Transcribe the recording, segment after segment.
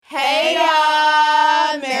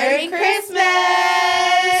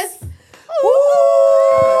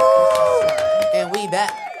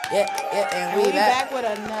we back with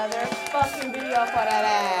another fucking video for that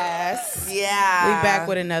ass. Yeah. We back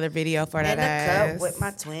with another video for that In the ass. cup with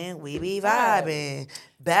my twin, we be vibing.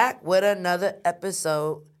 Back with another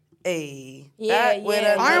episode. Ayy. Yeah, Back with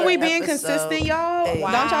yeah. another Aren't we being episode. consistent, y'all? Ayy.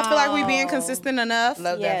 Don't y'all feel like we being consistent enough?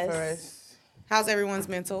 Love Yes. that for us. How's everyone's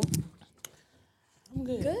mental? I'm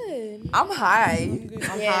good. Good. I'm high. I'm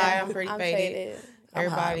high. I'm pretty faded. faded.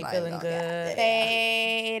 Everybody high, feeling like, good.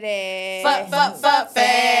 Faded. Fuck,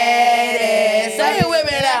 faded. Say it with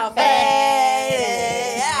me now,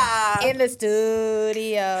 faded. Yeah. In the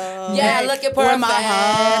studio. Yeah, looking We're my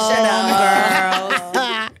professional.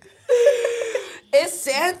 homegirls. It's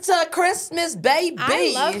Santa Christmas, baby.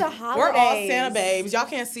 I love the holidays. We're all Santa babes. Y'all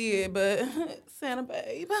can't see it, but Santa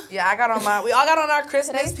babe. Yeah, I got on my. We all got on our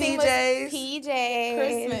Christmas Today's theme was PJs. PJs.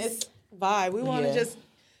 Christmas vibe. We want to Yeah. just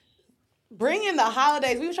bring in the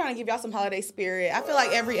holidays. We were trying to give y'all some holiday spirit. I feel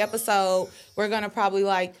like every episode we're gonna probably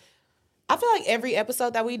like. I feel like every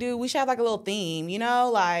episode that we do, we should have like a little theme. You know,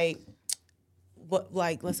 like what,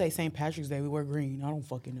 like let's say St. Patrick's Day, we wear green. I don't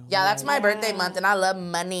fucking know. Yeah, that's my birthday month, and I love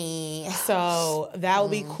money. So that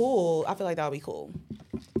would be cool. I feel like that would be cool.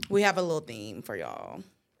 We have a little theme for y'all.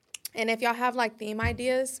 And if y'all have like theme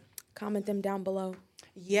ideas, comment them down below.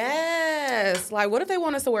 Yes. Like, what if they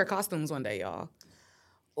want us to wear costumes one day, y'all?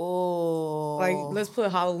 Oh, Like, let's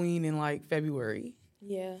put Halloween in like February.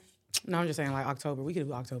 Yeah. No, I'm just saying like October. We could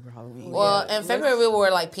do October Halloween. well, in February we wore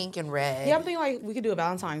like pink and red. Yeah, I'm thinking like we could do a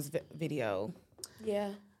Valentine's video.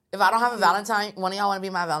 Yeah. If I don't have a Valentine, one of y'all want to be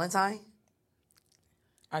my Valentine?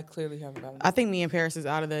 I clearly have a balance. I think me and Paris is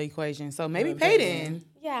out of the equation. So maybe Peyton.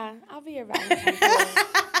 Yeah, I'll be your Valentine's.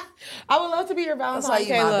 I would love to be your why Valentine,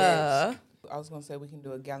 you my Kayla. I was gonna say we can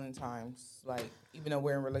do a Galentine's, like even though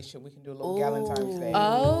we're in a relationship, we can do a little Galentine's Day.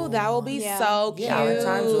 Oh, that will be Yeah. so cute.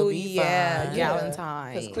 Galentine's will be Yeah, fun.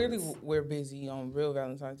 Galentine's. Because clearly we're busy on real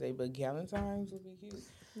Valentine's Day, but Galentine's would be cute.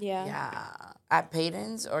 Yeah. Yeah, at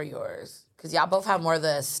Peyton's or yours? Because y'all both have more of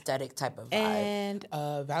the aesthetic type of vibe. And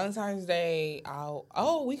Valentine's Day,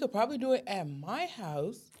 we could probably do it at my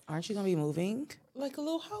house, aren't you gonna be moving? like a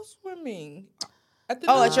little housewarming. At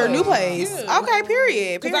Your new place. Yeah. Okay,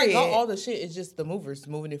 period. Because I got all the shit. It's just the movers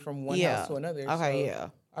moving it from one Yeah. house to another. Okay, so yeah.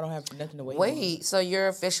 I don't have nothing to wait. on. Wait, so you're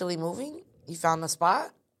officially moving? You found the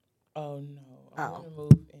spot? Oh no, I'm Oh. gonna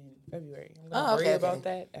move in February. I'm gonna worry okay. about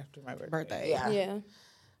that after my birthday. Yeah. Yeah.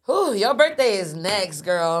 Whew, your birthday is next,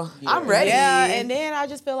 girl. I'm ready. Yeah, and then I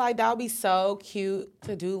just feel like that would be so cute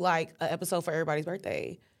to do like an episode for everybody's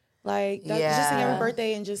birthday. Like just sing Yeah. every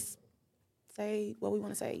birthday and just say what we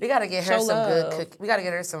want to say. We gotta get her Show some love. good cook. We gotta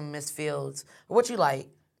get her some Miss Fields. What you like?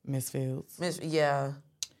 Miss Fields. Yeah.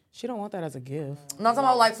 She don't want that as a gift. No, I'm talking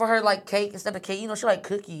about like for her like cake instead of cake. You know, she like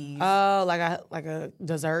cookies. Oh, like a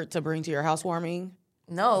dessert to bring to your housewarming.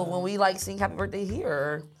 No, when we like sing happy birthday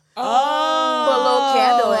here. Oh, Put a little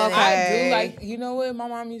candle in it. I okay. do like, you know what? My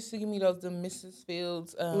mom used to give me the Mrs.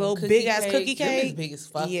 Fields little cookie big ass cakes. cookie Them cake. is big as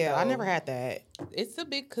fuck. Yeah, I though. never had that. It's a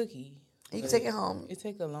big cookie. You can take it home. It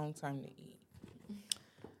takes a long time to eat.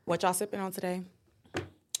 What y'all sipping on today?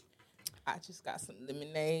 I just got some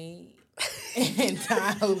lemonade and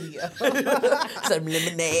Dahlia. Some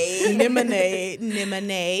lemonade.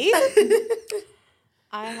 Lemonade.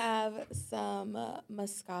 I have some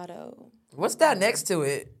Moscato. What's that next to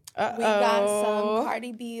it? We got some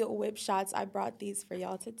Cardi B whip shots. I brought these for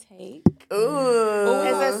y'all to take. Ooh.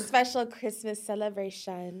 It's a special Christmas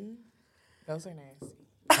celebration. Those are nasty.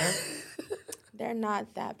 They're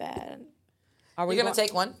not that bad. Are we You gonna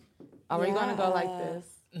take one? Are we gonna go like Yeah. this?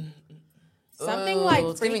 Something Ooh, like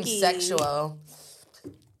it's giving freaky. sexual.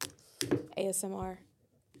 ASMR.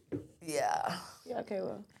 Yeah. Yeah,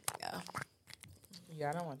 Kayla. Yeah,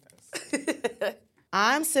 I don't want those.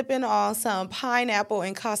 I'm sipping on some pineapple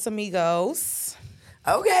and Casamigos.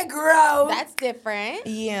 Okay, girl. That's different.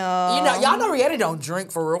 Yeah. You know, y'all know Rihanna don't drink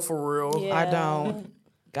for real. Yeah. I don't.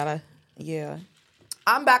 Yeah.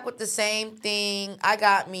 I'm back with the same thing. I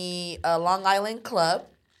got me a Long Island Club.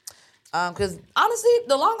 Because honestly,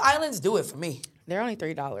 the Long Islands do it for me. They're only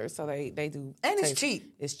 $3, so they do. And it's taste-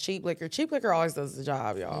 cheap. It's cheap liquor. Cheap liquor always does the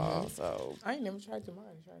job, y'all. So I ain't never tried tomorrow.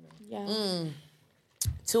 Try that. Yeah.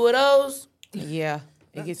 2 of those, yeah,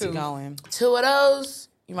 it gets you two. going. 2 of those,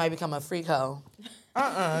 you might become a freak hoe.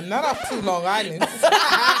 Not off two Long Islands.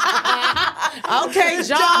 Okay,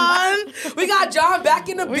 John. We got John back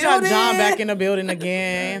in the We building. got John back in the building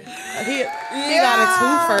again. He got a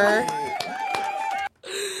twofer.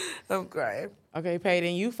 I'm crying. Okay,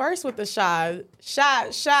 Peyton, you first with the shot. Shot.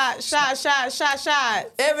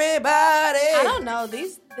 Everybody. I don't know.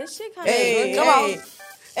 This shit kind of Hey, come hey. on.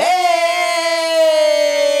 Hey.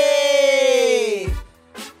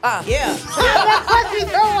 Yeah. That question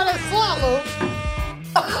you don't want to swallow.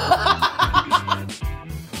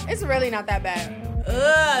 It's really not that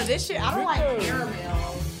bad. This shit, I don't like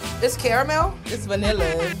caramel. It's caramel. It's vanilla.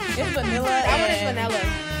 It's vanilla That one is and vanilla.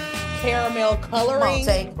 caramel Come coloring. on,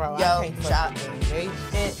 take Bro, I yo can't fuck shot. with them.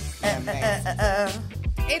 They nasty.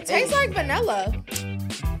 It tastes like vanilla.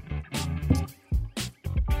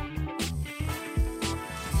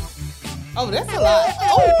 Oh, that's a lot.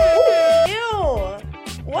 Oh,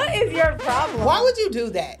 Ew. What is your problem? why would you do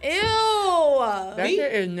that? Ew. That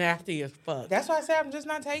shit is nasty as fuck. That's why I said I'm just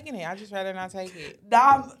not taking it. I just rather not take it.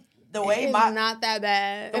 Nah, the way It's my not that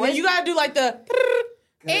bad. And then you gotta do like the.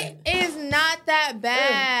 It is not that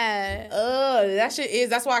bad. That shit is.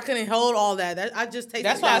 That's why I couldn't hold all that. I just tasted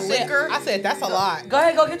That's why I that said. liquor. I said that's a lot. go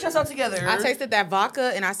ahead, go get yourself together. I tasted that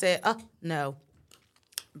vodka and I said, no.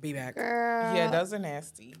 Be back. Girl. Yeah, those are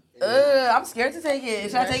nasty. I'm scared to take it.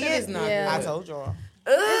 Should I That take shit it? is not Yeah. I good. told y'all.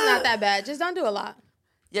 It's not that bad. Just don't do a lot.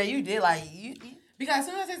 Yeah, you did. Like you Because as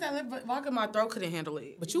soon as I tasted that vodka, my throat couldn't handle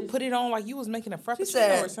it. But you put it on like you was making a frappuccino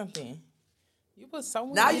said- or something. You put so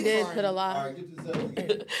much. Now You you did did. put a All lot. right, get yourself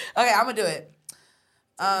together. Okay, I'm gonna do it.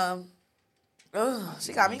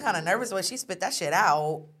 She got me kind of nervous when she spit that shit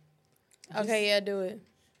out. Okay, yeah, do it.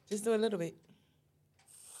 Just do a little bit.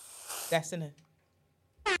 That's enough.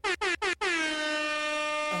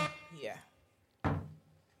 Yeah.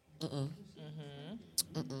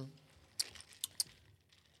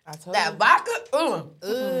 I told That you.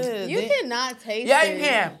 vodka. You cannot taste Yeah, it. you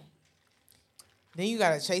can. Then you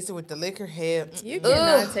gotta chase it with the liquor head. You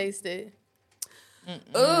cannot taste it.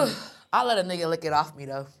 I'll let a nigga lick it off me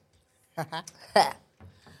though.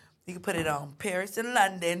 You can put it on Paris and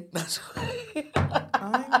London.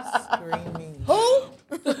 I'm screaming. Who?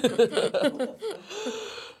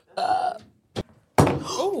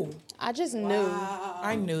 Oh, I just knew.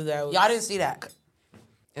 I knew that was. Y'all didn't see that.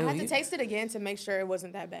 I had to taste it again to make sure it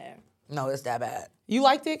wasn't that bad. No, it's that bad. You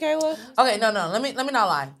liked it, Kayla? Okay, no. Let me not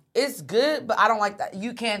lie. It's good, but I don't like that.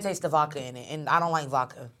 You can taste the vodka in it, and I don't like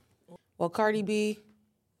vodka. Well, Cardi B.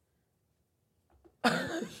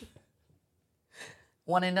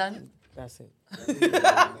 One and done. That's it.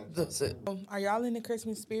 That's it. Are y'all in the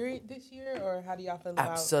Christmas spirit this year, or how do y'all feel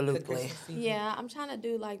about Absolutely. the Christmas season? Yeah, I'm trying to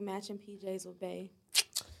do like matching PJs with Bae.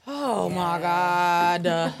 Oh my God.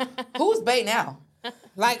 Who's bait now?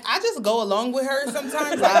 Like, I just go along with her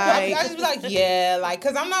sometimes. Like, Right. I just be like, yeah, like,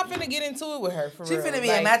 cause I'm not finna get into it with her for She real. finna be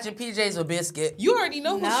like, in matching PJs with Biscuit. You already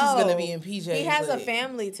know who she's gonna be in PJs. He has a with.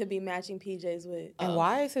 family to be matching PJs with. And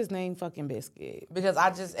why is his name fucking Biscuit? Because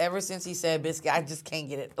ever since he said Biscuit, I just can't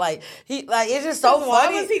get it. Like it's just so Why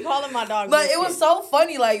funny. was he calling my dog? Like it Biscuit? was so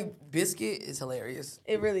funny. Like Biscuit is hilarious.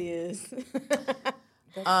 It really is.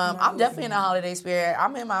 I'm definitely in the holiday spirit.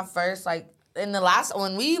 I'm in my first in the last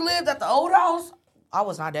when we lived at the old house. I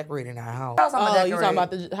was not decorating that house. I'm Oh, you talking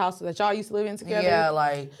about the house that y'all used to live in together? Yeah,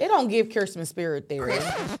 like It don't give Christmas spirit there.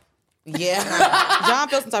 yeah. John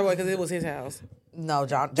felt some type of way because it was his house. No,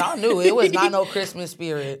 John knew it was not no Christmas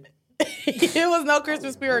spirit. It was no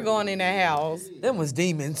Christmas spirit going in that house. Them was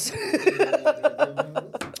demons.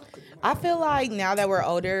 I feel like now that we're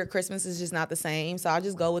older, Christmas is just not the same. So I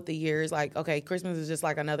just go with the years. Like, okay, Christmas is just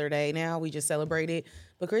like another day now. We just celebrate it.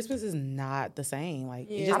 But Christmas is not the same. Like,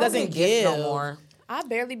 it Yeah. just I don't doesn't get gifts give. no more. I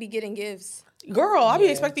barely be getting gifts. Girl, I'll be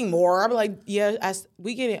expecting more. I'll be like, yeah, as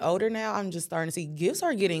we getting older now, I'm just starting to see gifts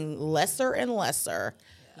are getting lesser and lesser.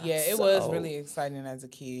 Yeah, it was So- really exciting as a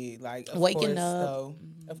kid. Like of Waking course, up. though,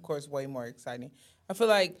 of course, way more exciting. I feel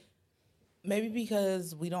like maybe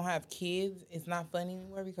because we don't have kids, it's not fun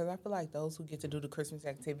anymore. Because I feel like those who get to do the Christmas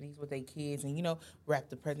activities with their kids and wrap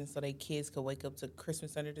the presents so their kids could wake up to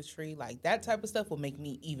Christmas under the tree, like that type of stuff will make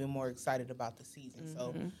me even more excited about the season.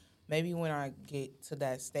 So maybe when I get to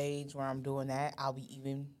that stage where I'm doing that, I'll be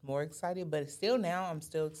even more excited. But still, now I'm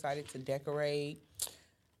still excited to decorate.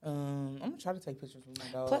 I'm gonna try to take pictures with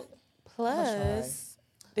my dog. Plus,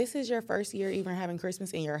 this is your first year even having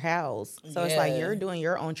Christmas in your house. So it's like Yeah. you're doing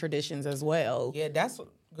your own traditions as well. Yeah, that's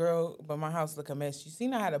girl. But my house look a mess. You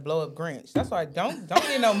seen how to blow up Grinch? That's why don't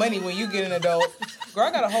get no money when you get an adult. Girl,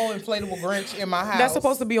 I got a whole inflatable Grinch in my house. That's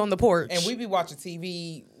supposed to be on the porch. And we be watching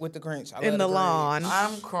TV with the Grinch. I in love the lawn.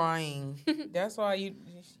 I'm crying. Grinch. That's why you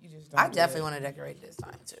just. Don't I do definitely it. want to decorate this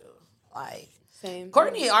time too. Like Same.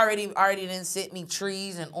 Courtney already didn't sent me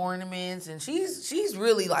trees and ornaments, and she's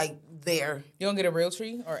really like there. You don't get a real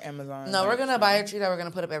tree or Amazon? No, we're gonna buy a tree that we're gonna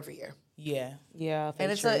put up every year, Yeah. Yeah,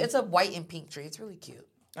 and it's a white and pink tree. It's really cute.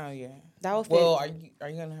 Oh yeah. that would fit. Well, are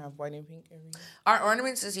you gonna have white and pink every year? Our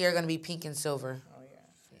ornaments this year are gonna be pink and silver Oh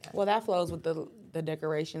yeah. well, that flows with the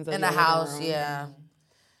decorations of in the your living house. room. Yeah,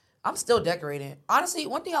 I'm still decorating. Honestly,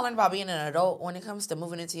 one thing I learned about being an adult when it comes to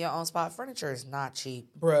moving into your own spot, furniture is not cheap.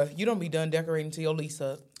 Bruh, you don't be done decorating till your lease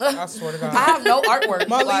up. I swear to God. I have no artwork.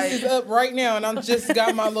 My like, lease is up right now, and I'm just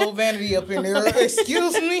got my little vanity up in there.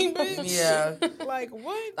 Excuse me, bitch. Yeah. Like,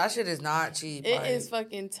 what? That shit is not cheap. It like, is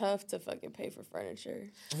fucking tough to fucking pay for furniture.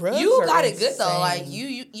 Rugs You are got it good though. insane. Like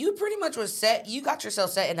you pretty much was set. You got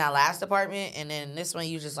yourself set in that last apartment, and then this one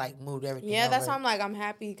you just like moved everything. Yeah, that's over. why I'm like, I'm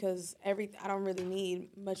happy because I don't really need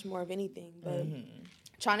much more of anything. But Mm-hmm.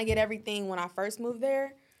 trying to get everything when I first moved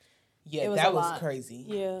there, Yeah, it was that a was lot. crazy.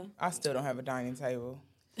 yeah. I still don't have a dining table.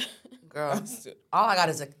 Girl. All I got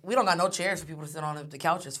is we don't got no chairs for people to sit on if the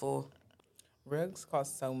couch is full. Rugs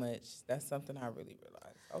cost so much. That's something I really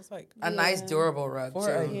realized. I was like, A nice durable rug for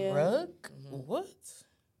too. a Yeah. rug? What?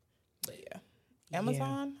 But yeah.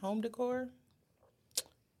 Amazon, home decor,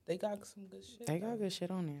 they got some good shit. They got good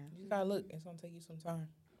shit on there. You gotta look. It's gonna take you some time.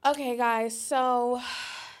 Okay, guys. So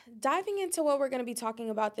diving into what we're going to be talking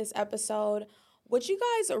about this episode, would you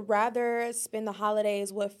guys rather spend the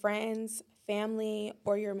holidays with friends, family,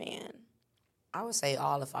 or your man? I would say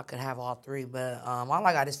all if I could have all three, but all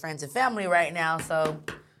I got is friends and family right now. So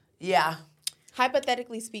yeah,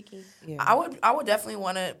 Hypothetically speaking. Yeah. I would definitely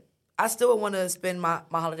want to. I still would want to spend my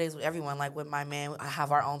holidays with everyone, like with my man. I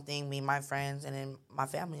have our own thing, me, my friends, and then my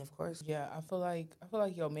family, of course. Yeah, I feel like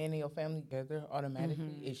your man and your family together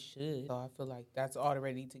automatically. It should. So I feel like that's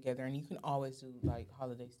already together, and you can always do like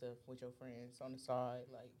holiday stuff with your friends on the side.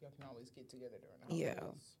 Like y'all can always get together during the holidays. Yeah.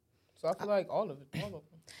 So I feel like all of them.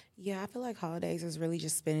 Yeah, I feel like holidays is really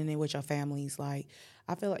just spending it with your families. Like,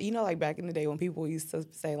 I feel like, like back in the day when people used to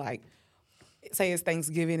say, like, say it's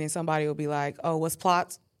Thanksgiving and somebody will be like, oh, what's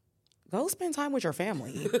plots? Go spend time with your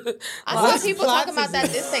family. I What's saw people plots talking about is that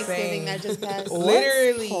this insane. Thanksgiving that just passed.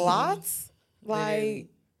 Literally. What's plots? Literally.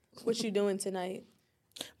 Like, What you doing tonight?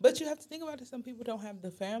 But you have to think about it. Some people don't have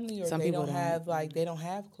the family, or Some they people don't don't. have they don't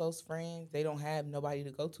have close friends. They don't have nobody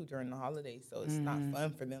to go to during the holidays, so it's not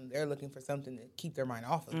fun for them. They're looking for something to keep their mind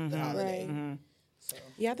off of the holiday. Right. So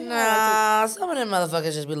yeah, I think I Nah, some of them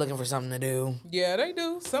motherfuckers just be looking for something to do. yeah, they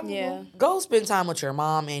do. Some of Yeah. them. Go spend time with your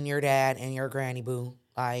mom and your dad and your granny boo.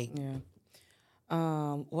 Like, like to,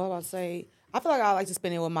 yeah. What about to say? I feel like I like to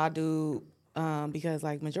spend it with my dude because,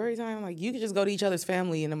 like, majority of the time, like, you can just go to each other's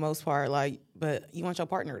family in the most part, like, but you want your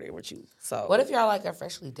partner there with you. So what if y'all like are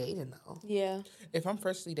freshly dating though? Yeah. If I'm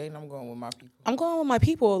freshly dating, I'm going with my people. I'm going with my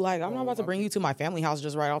people. Like, I'm not about to bring you to my family house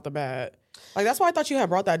just right off the bat. Like, that's why I thought you had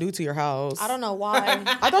brought that dude to your house. I don't know why.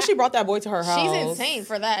 I thought she brought that boy to her house. She's insane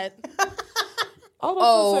for that. I was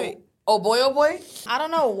about to say, Oh boy, oh boy. I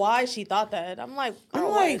don't know why she thought that. I'm like, I'm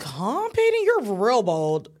girl, like, huh, Peyton? You're real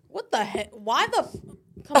bold. what the heck? Why the?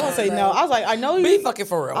 Come I on, say bro. no. I was like, I know Be you. fucking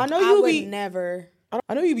for real. I know I you would be. never.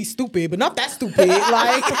 I know you be stupid, but not that stupid. Like,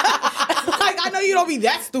 like I know you don't be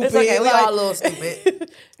that stupid. It's okay. We like, all a little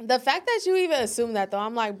stupid. The fact that you even assumed that, though,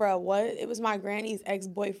 I'm like, bro, what? It was my granny's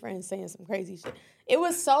ex-boyfriend saying some crazy shit. It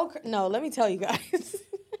was so... No, let me tell you guys.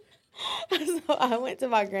 So I went to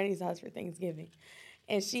my granny's house for Thanksgiving,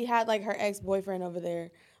 and she had, like, her ex-boyfriend over there.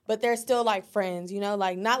 But they're still, like, friends, you know?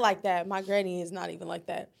 Like, not like that. My granny is not even like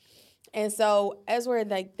that. And so as we're,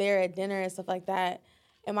 like, there at dinner and stuff like that,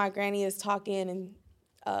 and my granny is talking and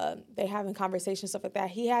they having conversations, stuff like that,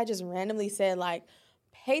 he had just randomly said, like,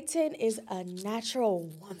 Peyton is a natural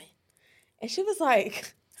woman. And she was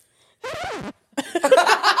like...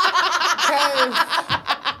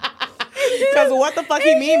 Because what the fuck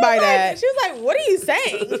he mean by that? She was like, what are you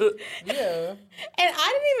saying? Yeah. And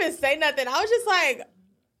I didn't even say nothing. I was just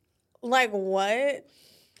like what?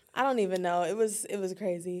 I don't even know. It was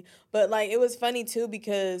crazy. But like it was funny too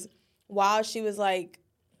because while she was like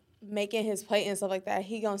making his plate and stuff like that,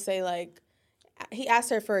 he gonna say like he asked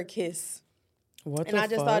her for a kiss. What And the I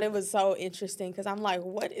just fuck? thought it was so interesting because I'm like,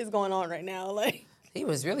 what is going on right now? Like He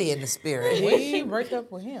was really in the spirit. When did she break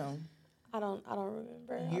up with him? I don't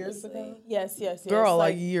remember. Years honestly. ago? Yes. Girl,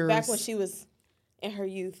 like years. Back when she was in her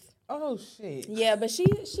youth. Oh shit. Yeah, but she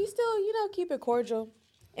still, keep it cordial.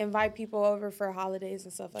 Invite people over for holidays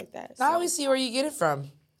and stuff like that. Now So, we see where you get it from.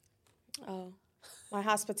 oh, my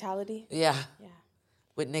hospitality. Yeah, Yeah.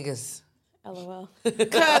 with niggas. LOL.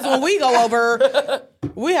 Because when we go over,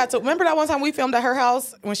 we had to remember that one time we filmed at her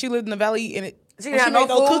house when she lived in the valley and She when didn't have made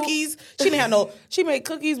no food? cookies. She didn't have no. She made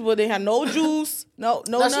cookies, but they had no juice, no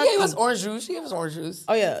No, nothing. she gave us orange juice. She gave us orange juice.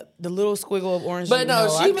 Oh yeah, the little squiggle of orange. But juice. no,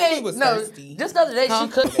 I she think we made was no. thirsty. Just the other day, she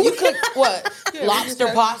cooked. You cooked what? Yeah, we Lobster just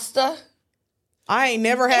had- pasta. I ain't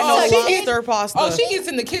never had Oh, no she lobster pasta. Oh, she gets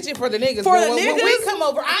in the kitchen for the niggas. For but the when we niggas? come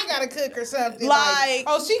over, I gotta cook or something. Like-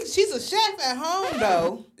 oh, she's a chef at home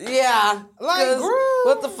though. Yeah. Like, 'cause girl.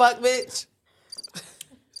 what the fuck, bitch?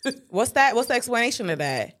 What's that? What's the explanation of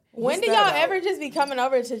that? When do that y'all about? ever just be coming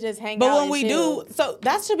over to just hang out? But when and we chill? do, so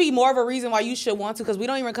that should be more of a reason why you should want to, because we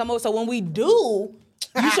don't even come over. So when we do,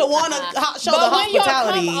 you should want to show the But when y'all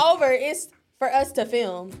hospitality. come over, it's for us to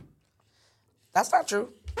film. That's not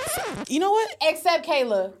true. You know what? Except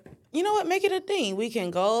Kayla. You know what? Make it a thing. We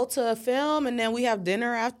can go to a film and then we have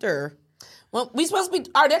dinner after. Well, we supposed to be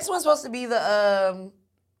our next one's supposed to be the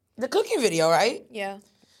cooking video, right? Yeah.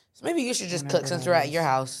 So maybe you should just cook since we're at your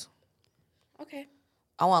house. Okay.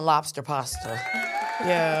 I want lobster pasta.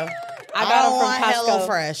 Yeah. I I got don't them want from Hello Costco.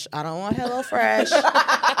 Fresh. I don't want Hello Fresh.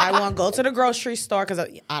 I want to go to the grocery store because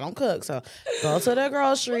I don't cook. So go to the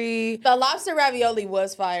grocery. The lobster ravioli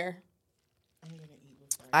was fire.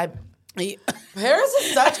 Paris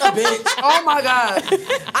is such a bitch. Oh my god!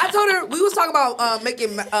 I told her we was talking about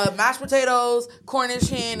making mashed potatoes, Cornish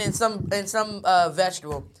hen, and some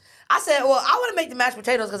vegetable. I said, well, I want to make the mashed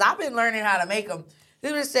potatoes because I've been learning how to make them. They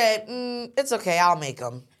just said, it's okay, I'll make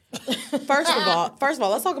them. First of all,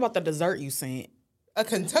 let's talk about the dessert you sent. A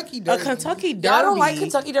Kentucky A Derby. Kentucky Derby. Y'all don't like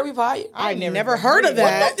Kentucky Derby pie? I've never heard of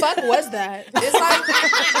that. What the fuck was that?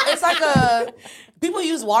 It's like a people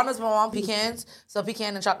use walnuts, but my mom pecans. So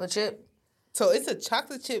pecan and chocolate chip. So it's a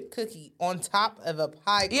chocolate chip cookie on top of a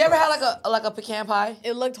pie. You ever had like a pecan pie?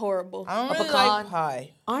 It looked horrible. I don't a really pecan? like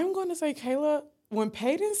pie. I'm going to say, Kayla, when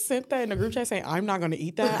Peyton sent that in the group chat saying, I'm not going to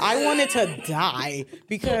eat that, I wanted to die.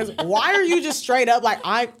 Because why are you just straight up like,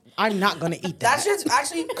 I'm not going to eat that? That shit's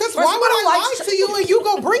actually Because for why someone would who I likes lie to you and you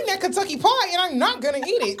go bring that Kentucky pie and I'm not gonna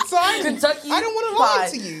eat it? So I don't want to lie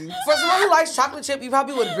to you. For someone who likes chocolate chip, you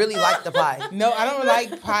probably would really like the pie. No, I don't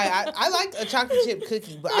like pie. I like a chocolate chip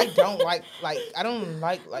cookie, but I don't like I don't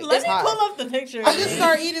like Let me pie. pull up the picture. I just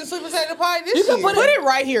started eating sweet potato pie this You can year. put Put it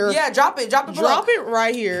right here. Yeah, drop it below. Drop it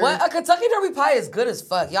right here. What? A Kentucky Derby pie is good as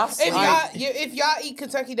fuck. Y'all sleep. If y'all eat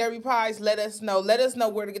Kentucky Derby pies, let us know. Let us know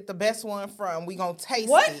where to get the best one from. We gonna taste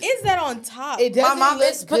What it. is that on top? It My doesn't mom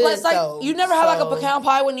look is, good but it's like though, you never had like a so- pecan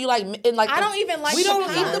pie when you like in like. I don't even like We don't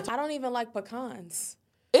pecans. eat I don't even like pecans.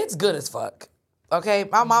 It's good as fuck. Okay,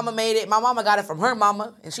 my mama made it. My mama got it from her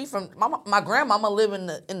mama, and she from my grandmama live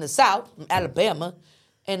in the South, in Alabama,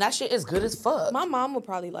 and that shit is good as fuck. My mom would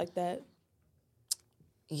probably like that.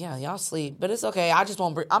 Yeah, y'all sleep, but it's okay. I just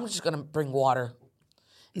won't bring. I'm just gonna bring water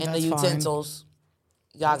and That's the fine. utensils.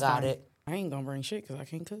 Y'all got it. I ain't going to bring shit because I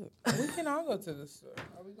can't cook. We can all go to the store.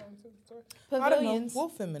 Are we going to the store? I don't know. Pavilions.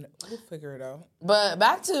 We'll figure it out. But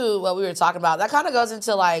back to what we were talking about, that kind of goes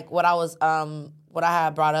into like what I was, what I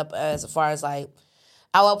had brought up as far as like,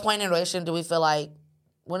 at what point in a relationship do we feel like,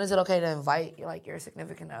 when is it okay to invite your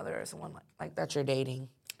significant other or someone like that you're dating?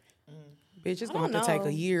 Bitch, it's I going to don't have to take know.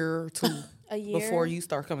 a year or two A year. before you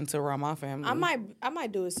start coming to around my family. I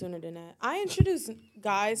might do it sooner than that. I introduce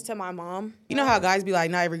guys to my mom, You know how guys be like,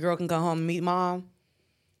 not every girl can come home and meet mom?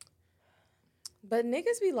 but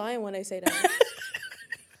niggas be lying when they say that.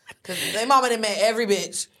 Cause they mama done met every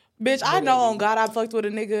bitch. Bitch, I know on God I fucked with a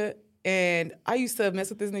nigga, and I used to mess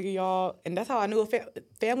with this nigga, y'all, and that's how I knew a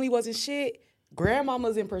family wasn't shit.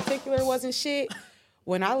 Grandmamas in particular wasn't shit.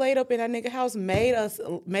 When I laid up in that nigga house, made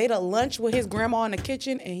a lunch with his grandma in the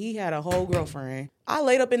kitchen, and he had a whole girlfriend. I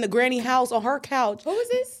laid up in the granny house on her couch, Who is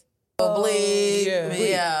this? Bleed. yeah.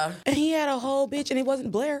 Yeah. and he had a whole bitch, and it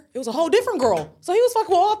wasn't Blair. It was a whole different girl. So he was fucking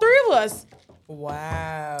with all three of us.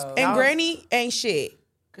 Wow. And Granny ain't shit.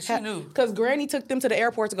 Cause she knew. Because Granny took them to the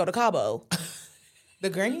airport to go to Cabo. The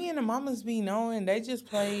granny and the mamas be knowing they just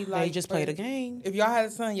play like They just played a game. If y'all had a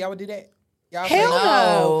son, y'all would do that. Y'all Hell play-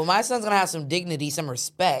 no. No, my son's gonna have some dignity, some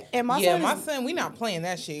respect. And my Yeah, son my is- son, we not playing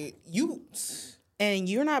that shit. You. and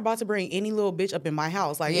you're not about to bring any little bitch up in my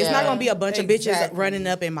house. Like, it's Yeah. not going to be a bunch of bitches Exactly. running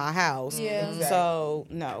up in my house. Yeah. Exactly. So,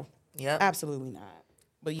 no. Yep. Absolutely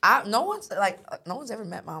not. No one's ever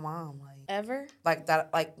met my mom Ever? like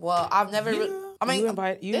that. Like, well, I've never. I mean, You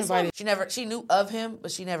invited. this one, she knew of him,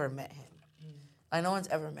 but she never met him. Like, no one's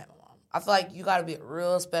ever met my mom. I feel like you got to be a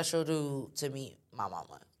real special dude to meet my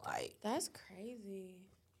mama. Like, That's crazy.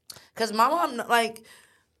 cause my mom, like,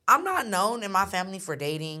 I'm not known in my family for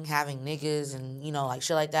dating, having niggas, and like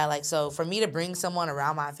shit like that. Like, so for me to bring someone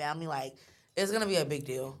around my family, like, it's gonna be a big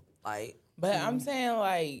deal. Like, But I'm saying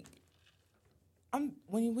like,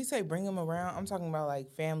 when we say bring them around, I'm talking about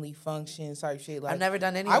like family functions type shit. Like I've never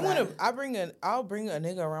done any. I of that. I'll bring a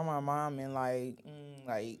nigga around my mom in like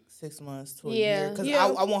 6 months to a Yeah. year because Yeah.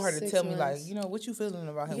 I want her to 6 tell me months. like, what you feeling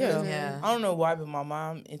about him. Yeah. 'Cause Yeah. I don't know why, but my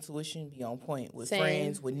mom intuition be on point with Same.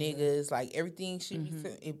 friends, with niggas, like everything she be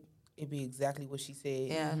saying, it be exactly what she said.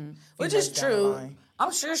 Yeah, Mm-hmm. which Few is months down the true. line.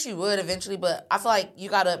 I'm sure she would eventually, but I feel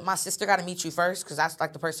like my sister gotta meet you first because that's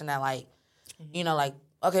like the person that like, like,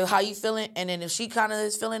 okay, how you feeling? And then if she kind of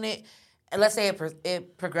is feeling it, And let's say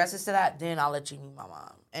it progresses to that, then I'll let you meet my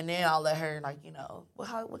mom, and then I'll let her like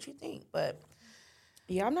what you think. But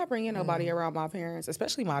Yeah, I'm not bringing nobody around my parents,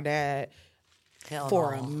 especially my dad, hell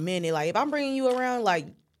for no. a minute. Like, if I'm bringing you around, like,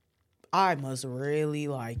 I must really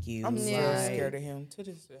like you. I'm so Like, scared of him to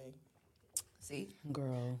this day. See, girl.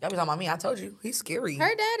 y'all be talking about me. I told you he's scary.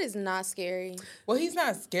 Her dad is not scary. Well, he's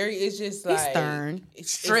not scary. It's just like stern.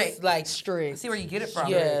 It's Strict. like Strict. See where you get it from.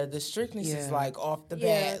 yeah, the strictness is Yeah. like off the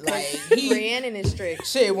Yeah, bat. Like he. Rhiannon is strict.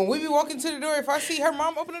 Shit, when we be walking to the door, if I see her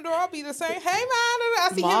mom open the door, I'll be the same. Hey, mom. I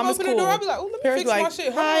see Mom him is open the door, cool. I'll be like, oh, let me Parents fix be my like,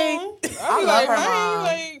 shit. hi. Hold on. I I'll be love like, her hey, mom.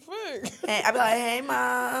 like, fuck. And I be like, hey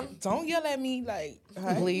mom. Don't yell at me, like,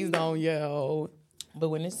 hi. Please don't yell. But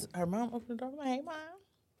when it's her mom open the door, I'm like, hey, mom.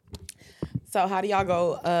 So how do y'all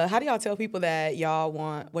go? How do y'all tell people that y'all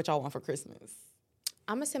want what y'all want for Christmas?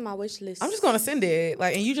 I'm gonna send my wish list. I'm just gonna send it,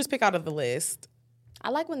 like, and you just pick out of the list. I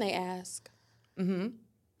like when they ask.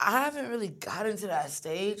 I haven't really gotten to that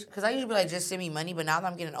stage because I usually be like, just send me money. But now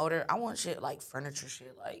that I'm getting older, I want shit like furniture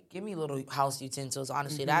shit. Like, give me little house utensils.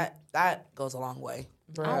 Honestly, that goes a long way.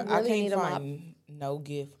 Bro, I I really need can't a mop. find no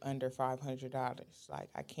gift under $500. Like,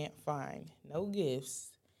 I can't find no gifts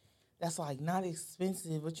that's like not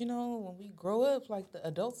expensive. But you know, when we grow up, like the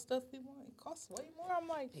adult stuff we want, it costs way more. I'm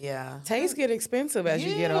like, Yeah. Tastes get expensive as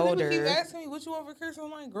you get people older. keep asking me what you want for Christmas. I'm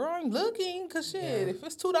like, girl, I'm looking. Cause shit, if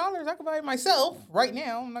it's $2, I can buy it myself right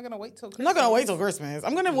now. I'm not gonna wait till Christmas. I'm not gonna wait till Christmas.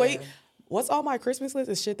 I'm gonna wait. What's all my Christmas list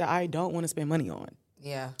is shit that I don't want to spend money on.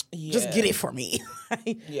 Yeah. Yeah. Just get it for me.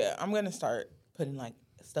 Yeah, I'm gonna start putting like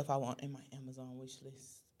stuff I want in my Amazon wish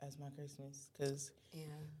list as my Christmas. Cause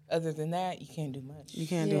other than that, you can't do much. You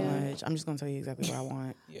can't do Yeah. much. I'm just gonna tell you exactly what I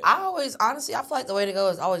want. I always, honestly, I feel like the way to go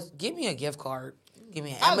is always give me a gift card. Give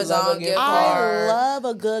me an I love Amazon a gift gift card. love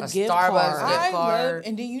a good A gift Starbucks card. gift I card. love,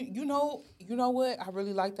 and then you know what I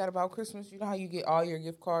really like that about Christmas. You know how you get all your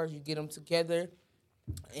gift cards, you get them together,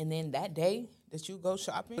 and then that day that you go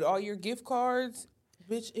shopping with all your gift cards,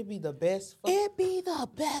 bitch, it be the best. It be the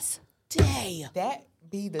best day. That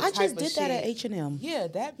be the. I type just of did that shit. at H&M. Yeah,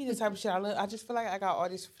 that be the type of shit I love. I just feel like I got all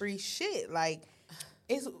this free shit. Like,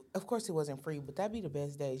 it's of course it wasn't free, but that be the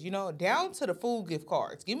best days. You know, down to the food gift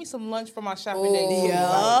cards. Give me some lunch for my shopping day.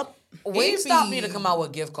 Yup. Wingstop need to come out with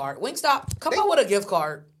a gift card. Wingstop, come out with a gift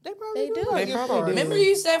card. They probably They do. have They gift probably cards. do. Remember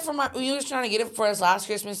you said when you was trying to get it for us last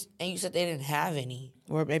Christmas, and you said they didn't have any.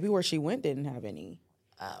 Or maybe where she went didn't have any.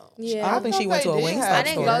 Oh. Yeah. I don't think she went to a they did Wingstop have I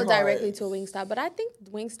didn't store. go directly to a Wingstop, but I think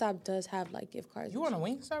Wingstop does have like gift cards. You want a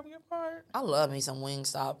Wingstop gift card? I love me some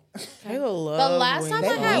Wingstop. Kayla The love last time I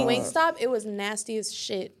Wingstop. had Wingstop, it was nasty as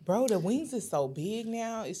shit. Bro, the wings is so big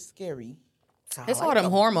now. It's scary. It's all them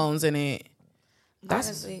hormones in it.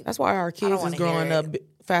 Honestly, That's why our I don't kids is wanna growing hear up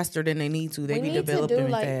faster than they need to. They We be need to do,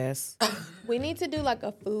 developing like- fast. We need to do like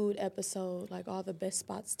a food episode, like all the best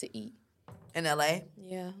spots to eat. in LA.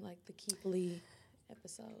 Yeah, like the Keith Lee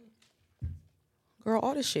episode. Girl,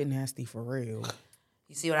 all this shit nasty for real.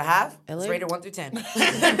 You see what I have? LA? It's rated 1 through 10.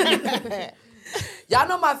 Y'all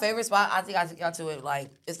know my favorite spot. I think I took y'all to it. Like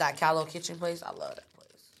it's that Callow Kitchen place. I love that place.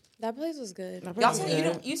 That place was good. Y'all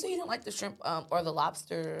say you say you don't like the shrimp or the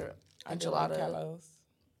lobster enchilada. Kalos.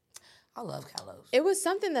 I love Callow's. It was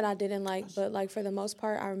something that I didn't like, but like for the most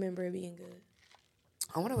part, I remember it being good.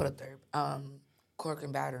 I want to go to third. Cork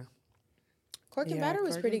and batter. Cork and batter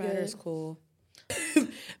was pretty good. It's cool.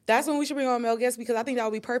 That's when we should bring on male guests because I think that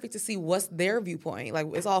would be perfect to see what's their viewpoint. Like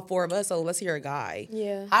it's all four of us, so let's hear a guy.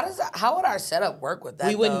 Yeah. How would our setup work with that?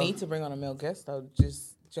 We wouldn't though? need to bring on a male guest though.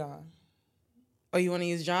 Just John. Oh, you want to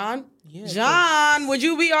use John? Yeah, John, would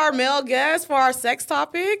you be our male guest for our sex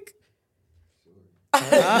topic?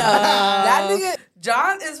 That nigga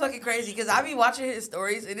John is fucking crazy because I be watching his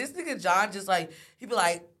stories and this nigga John just like he be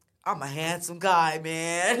like, I'm a handsome guy,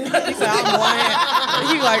 man. He said,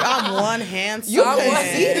 I'm one handsome. You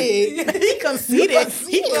conceited. He conceited.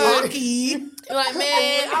 He cocky. He like,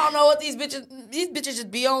 man, I don't know what these bitches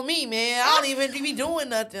just be on me, man. I don't even be doing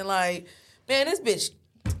nothing. Like, man, this bitch.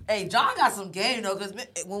 Hey, John got some game though, because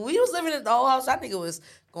when we was living in the old house, that nigga was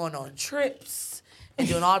going on trips and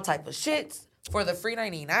doing all type of shits for the free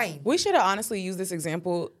 99. We should have honestly used this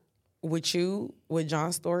example with you, with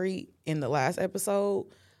John's story in the last episode.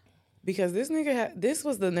 Because this nigga, this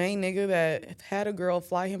was the main nigga that had a girl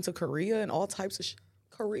fly him to Korea and all types of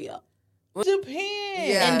Korea. Japan.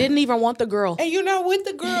 Yeah. And didn't even want the girl. And you're not with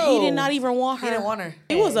the girl. He did not even want her. He didn't want her.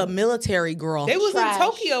 It was a military girl. They was Trash. in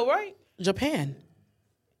Tokyo, right? Japan.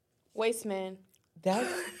 Waste man. That's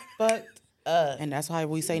fucked up. And that's why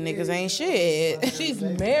we say niggas ain't shit. She's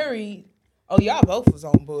married. Oh, y'all both was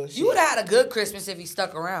on bullshit. You would have had a good Christmas if he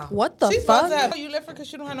stuck around. What the She's fuck? supposed to have. You left her because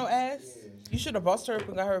she don't have no ass. You should have bossed her up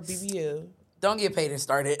and got her a BBL. Don't get paid and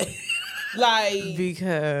started. Like,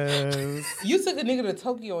 Because you took a nigga to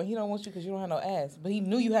Tokyo and he don't want you because you don't have no ass. But he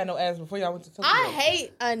knew you had no ass before y'all went to Tokyo. I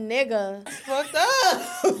hate a nigga. Fucked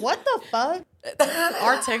up. What the fuck?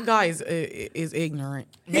 our tech guy is ignorant.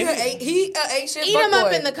 He ain't shit. Eat him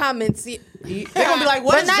up in the comments. They're gonna be like,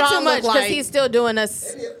 what But does not John too much look because like? he's still doing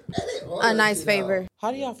us a nice favor.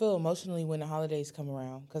 How do y'all feel emotionally when the holidays come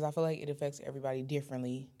around? Because I feel like it affects everybody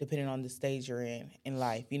differently depending on the stage you're in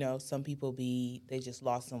life. You know, some people they just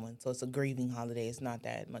lost someone, so it's a grieving holiday. It's not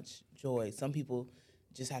that much joy. Some people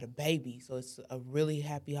just had a baby, so it's a really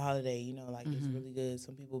happy holiday. You know, like it's really good.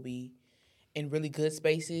 Some people be in really good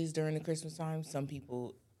spaces during the Christmas time. Some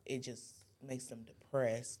people, it just makes them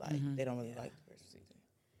depressed. Like they don't really like the Christmas season.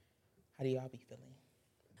 How do y'all be feeling?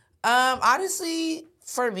 Honestly,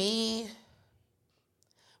 for me,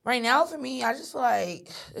 right now, I just feel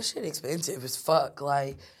like this shit expensive as fuck.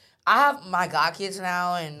 Like, I have my godkids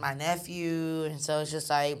now and my nephew, and so it's just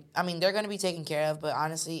like, I mean, they're gonna be taken care of, but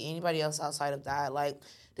honestly, anybody else outside of that, like,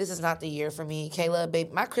 this is not the year for me. Kayla,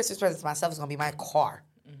 babe, my Christmas present to myself is gonna be my car.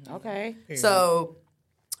 Okay. So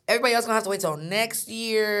everybody else gonna have to wait till next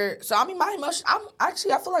year. So I mean, my emotion, I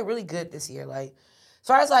feel like really good this year. Like, as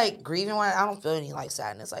far as like grieving, I don't feel any like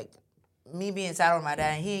sadness. Like me being sad with my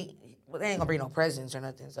dad, and they ain't gonna bring no presents or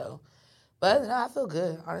nothing. So, but no, I feel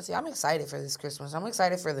good. Honestly, I'm excited for this Christmas. I'm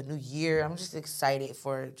excited for the new year. I'm just excited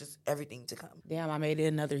for just everything to come. Damn, I made it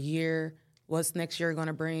another year. What's next year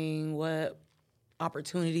gonna bring? What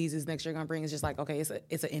opportunities is next year gonna bring? It's just like, okay,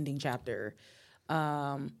 it's an ending chapter.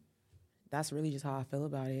 That's really just how I feel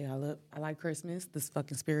about it. I like Christmas. This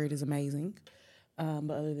fucking spirit is amazing. But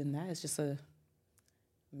other than that, it's just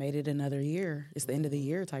made it another year. It's the end of the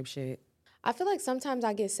year type shit. I feel like sometimes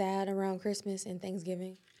I get sad around Christmas and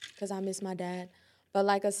Thanksgiving because I miss my dad. But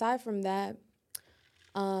like aside from that,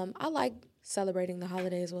 I like celebrating the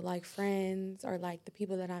holidays with like friends or like the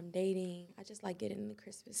people that I'm dating. I just like getting in the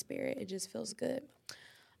Christmas spirit. It just feels good.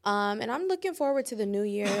 And I'm looking forward to the new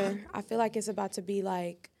year. I feel like it's about to be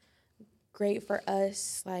like great for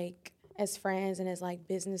us, like as friends and as like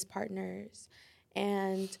business partners.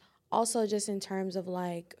 And also just in terms of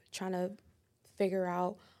like trying to figure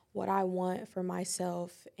out what I want for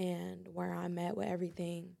myself and where I'm at with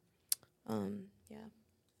everything. Yeah.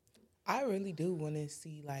 I really do want to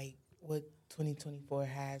see like what 2024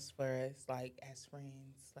 has for us, like as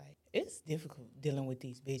friends. Like it's difficult dealing with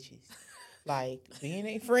these bitches. Like being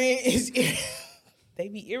a friend is they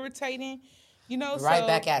be irritating, you know. Right so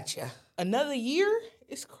back at you. another year,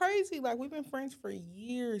 it's crazy. Like we've been friends for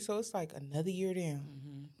years, so it's like another year down.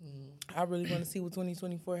 I really want to see what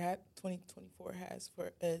 2024 has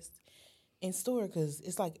for us in store because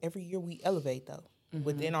it's like every year we elevate though.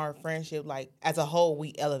 Within our friendship, like as a whole,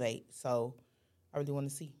 we elevate. So I really want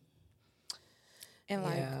to see. And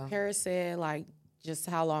like Yeah. Paris said, like just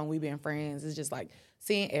how long we've been friends. It's just like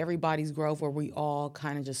seeing everybody's growth where we all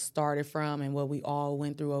kind of just started from and what we all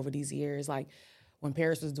went through over these years. Like when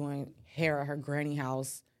Paris was doing hair at her granny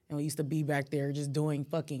house and we used to be back there just doing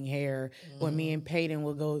fucking hair. When me and Peyton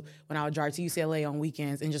would go, when I would drive to UCLA on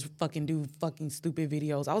weekends and just fucking do fucking stupid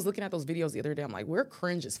videos. I was looking at those videos the other day. I'm like, we're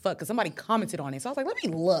cringe as fuck because somebody commented on it. So I was like, let me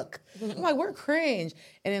look. I'm like, we're cringe.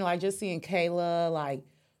 And then like just seeing Kayla, like,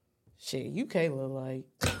 shit, you Kayla,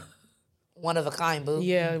 like, One of a kind, boo.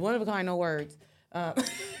 yeah, one of a kind, no words.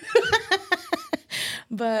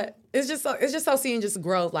 But it's just so seeing just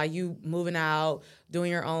growth, like you moving out,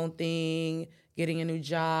 doing your own thing, getting a new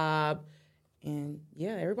job, and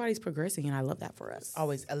yeah, everybody's progressing, and I love that for us.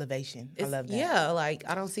 Always elevation. I love that. Yeah, like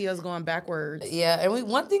I don't see us going backwards. Yeah, and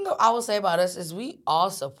one thing I will say about us is we all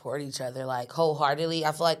support each other like wholeheartedly.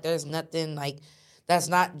 I feel like there's nothing like that's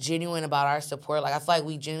not genuine about our support. Like I feel like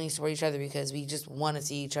we genuinely support each other because we just want to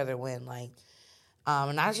see each other win. Like,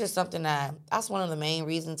 and that's just something that's one of the main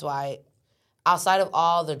reasons why, outside of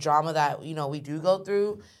all the drama that we do go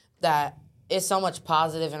through, that it's so much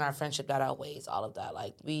positive in our friendship that outweighs all of that.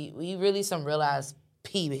 Like we really some real ass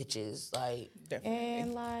pee bitches. Like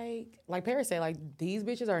And like Paris said, like these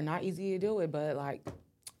bitches are not easy to deal with, but like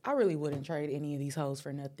I really wouldn't trade any of these hoes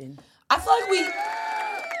for nothing. I feel like we.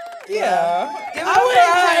 Yeah. I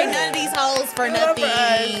wouldn't trade none of these hoes for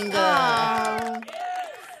nothing.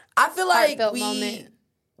 I feel like Heartfelt moment.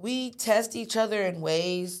 we test each other in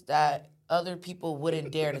ways that other people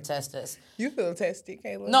wouldn't dare to test us. You feel tested,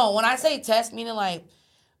 Kayla? No, when I say test, meaning like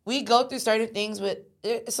we go through certain things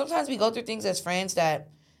sometimes we go through things as friends that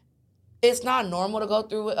it's not normal to go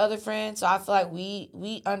through with other friends. So I feel like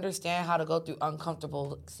we understand how to go through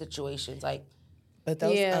uncomfortable situations. Like But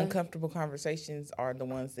those Yeah. uncomfortable conversations are the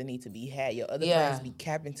ones that need to be had. Your other Yeah. friends be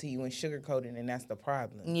capping to you and sugarcoating, and that's the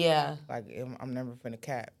problem. Yeah. Like, I'm never finna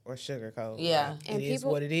cap or sugarcoat. Yeah. Like, And it is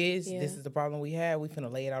people- what it is. yeah. This is the problem we have. We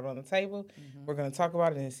finna lay it out on the table. We're gonna talk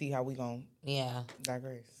about it and see how we gonna Yeah.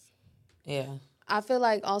 digress. Yeah. I feel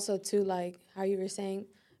like also too, like how you were saying,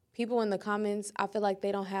 people in the comments, I feel like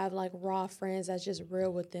they don't have like raw friends that's just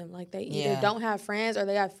real with them. Like they either Yeah. don't have friends or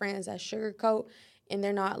they have friends that sugarcoat and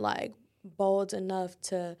they're not like bold enough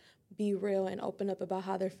to be real and open up about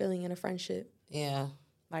how they're feeling in a friendship. Yeah.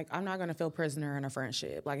 Like, I'm not gonna feel prisoner in a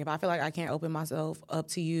friendship. Like, if I feel like I can't open myself up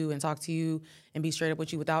to you and talk to you and be straight up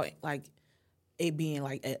with you without like it being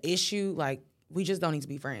like an issue, like we just don't need to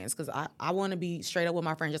be friends. Cause I want to be straight up with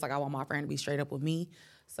my friend just like I want my friend to be straight up with me.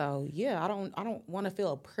 So yeah, I don't want to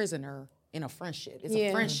feel a prisoner in a friendship. It's Yeah.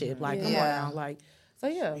 a friendship. Like, come Yeah. on now. Like, so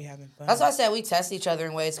yeah. We having fun. That's why I said we test each other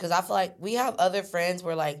in ways because I feel like we have other friends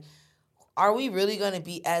where like, are we really going to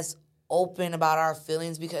be as open about our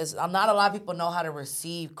feelings? Because not a lot of people know how to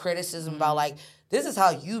receive criticism about like, this is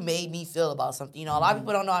how you made me feel about something. You know, a lot of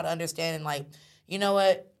people don't know how to understand and like, you know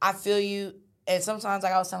what, I feel you. And sometimes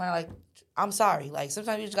like I was telling her like, I'm sorry. Like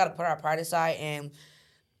sometimes you just got to put our pride aside and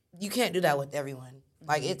you can't do that with everyone.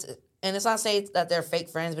 Like and it's not saying that they're fake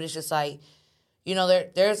friends, but it's just like, you know,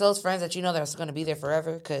 there's those friends that you know that's going to be there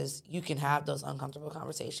forever because you can have those uncomfortable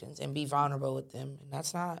conversations and be vulnerable with them. And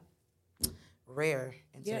that's not rare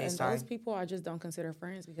in Yeah, today's and time. those people I just don't consider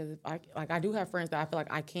friends because if I do have friends that I feel like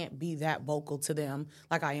I can't be that vocal to them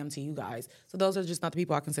like I am to you guys. So those are just not the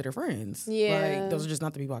people I consider friends. Yeah. Like those are just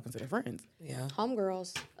not the people I consider friends. Yeah.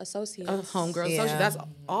 Homegirls, associates. Homegirl, Yeah. associate. That's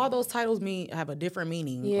all those titles have a different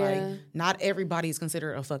meaning. Yeah. Like not everybody is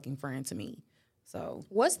considered a fucking friend to me. So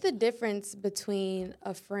What's the difference between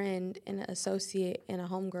a friend and an associate and a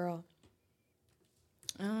homegirl?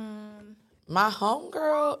 My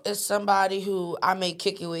homegirl is somebody who I may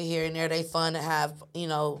kick it with here and there. They fun to have, you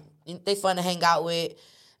know, they fun to hang out with.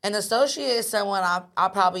 An associate is someone I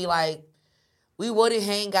probably like, we wouldn't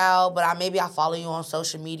hang out, but maybe I follow you on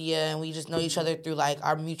social media and we just know each other through like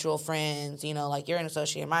our mutual friends. You know, like you're an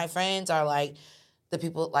associate. My friends are like the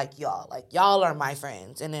people like y'all. Like y'all are my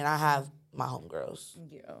friends. And then I have my homegirls.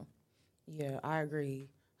 yeah, I agree.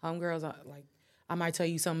 Homegirls are like I might tell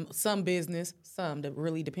you some business,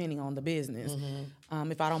 really depending on the business.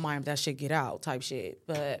 If I don't mind if that shit get out type shit.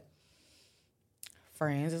 But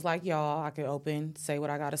friends is like y'all. I could open, say what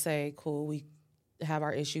I gotta say. Cool. We have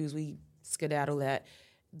our issues. We skedaddle that.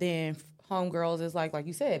 Then homegirls is like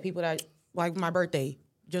you said, people that like my birthday.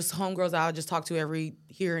 Just homegirls I'll just talk to every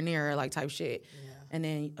here and there, like type shit. Yeah. And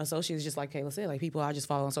then associates just like Kayla said, like people I just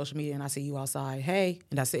follow on social media and I see you outside, hey,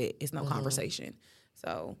 and that's it. It's no conversation.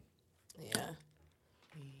 So Yeah.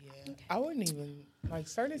 I wouldn't even like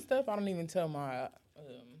certain stuff. I don't even tell my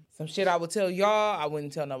some shit I would tell y'all. I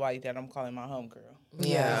wouldn't tell nobody that I'm calling my homegirl.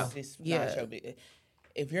 Yeah. It's not your big.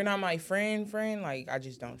 If you're not my friend, like I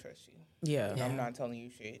just don't trust you. yeah. I'm not telling you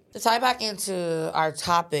shit. To tie back into our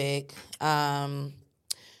topic,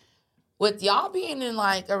 with y'all being in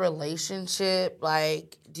like a relationship,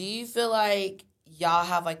 like, do you feel like y'all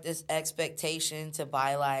have like this expectation to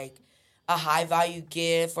buy like a high value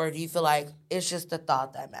gift, or do you feel like it's just the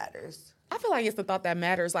thought that matters? I feel like it's the thought that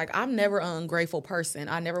matters. Like I'm never an ungrateful person.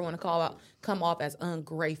 I never want to come off as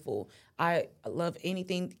ungrateful. I love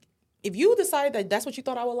anything. If you decide that that's what you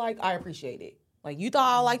thought I would like, I appreciate it. Like you thought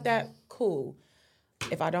I like that, cool.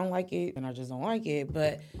 If I don't like it, then I just don't like it.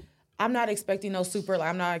 But I'm not expecting no super. Like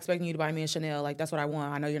I'm not expecting you to buy me a Chanel. Like that's what I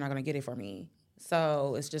want. I know you're not gonna get it for me.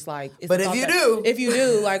 So it's just like. It's But the if thought you that- do. if you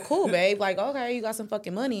do, like cool, babe. Like okay, you got some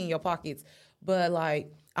fucking money in your pockets. But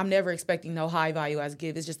like I'm never expecting no high value as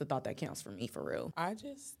gift. It's just the thought that counts for me, for real. I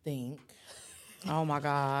just think. Oh my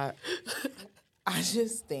God. I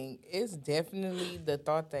just think it's definitely the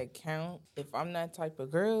thought that count. If I'm that type of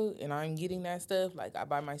girl and I'm getting that stuff, like I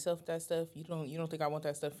buy myself that stuff, you don't think I want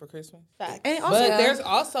that stuff for Christmas? Facts. And also, But there's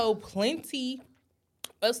also plenty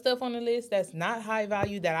of stuff on the list that's not high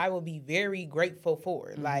value that I will be very grateful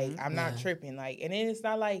for. Like I'm not tripping. Like, and then it's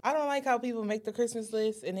not like I don't like how people make the Christmas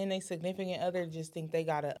list and then they significant other just think they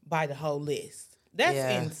gotta buy the whole list. That's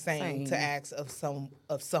Yeah. insane to ask of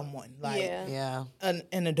someone. Like Yeah.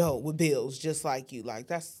 an adult with bills just like you. Like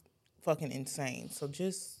that's fucking insane. So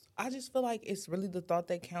I just feel like it's really the thought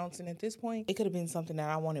that counts. And at this point, it could have been something that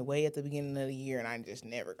I wanted way at the beginning of the year and I just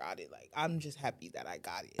never got it. Like I'm just happy that I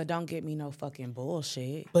got it. but don't get me no fucking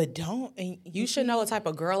bullshit. But don't. And You should know what type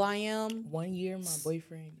of girl I am. 1 year, my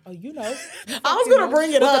boyfriend. Oh, you know. I was gonna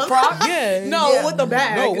bring it up. Yeah. No, with the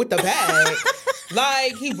bag. No, with the bag.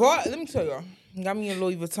 Like he brought. Let me tell you. He got me a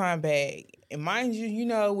Louis Vuitton bag. And mind you, you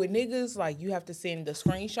know, with niggas, like, you have to send the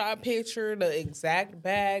screenshot picture, the exact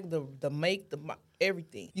bag, the make,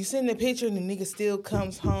 everything. You send the picture and the nigga still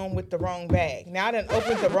comes home with the wrong bag. Now I done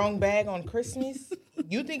opened the wrong bag on Christmas.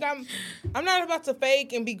 You think I'm not about to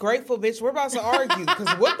fake and be grateful, bitch. We're about to argue. Because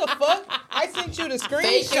what the fuck? I sent you the screenshot.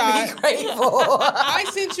 Fake and be grateful. I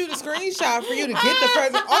sent you the screenshot for you to get the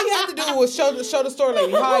present. All you have to do was show the store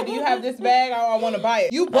lady, hi, do you have this bag? I want to buy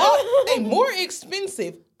it. You bought a more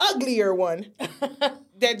expensive, uglier one.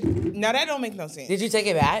 Now that don't make no sense. Did you take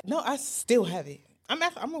it back? No, I still have it. I'm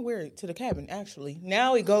gonna wear it to the cabin. Actually,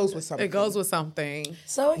 now it goes with something. It goes with something.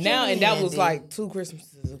 So Now, and that was like 2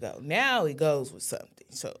 Christmases ago. Now it goes with something,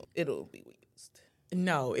 so it'll be used.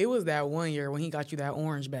 No, it was that one year when he got you that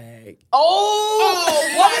orange bag.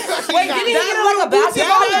 Oh, wait, did he get it like a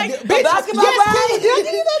basketball bag? A basketball bag? Did I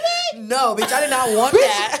give you that bag? No, bitch, I did not want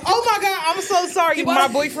that. Oh my God, I'm so sorry. My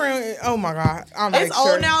boyfriend, oh my God. It's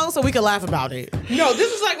old now, so we can laugh about it. No,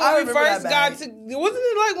 this is like I when we remember first that got bag. to, wasn't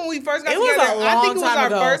it like when we first got It was together? a I think it long was time our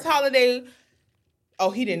ago. first holiday. Oh,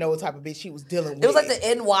 he didn't know what type of bitch he was dealing with. It was like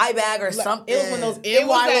the NY bag or something. It was when those It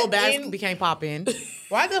was NY little that bags N- became popping.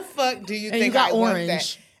 Why the fuck do you And think you got I want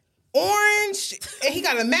orange. that? Orange, and he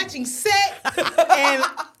got a matching set. And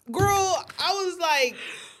girl, I was like,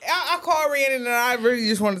 I called Rhiannon and I really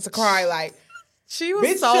just wanted to cry. Like, She was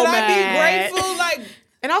bitch, so should mad. I be grateful? Like,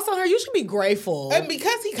 And I was telling her, you should be grateful. and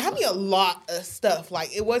because he got me a lot of stuff.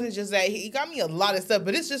 Like, it wasn't just that. He got me a lot of stuff.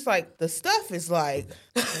 But it's just like, the stuff is like,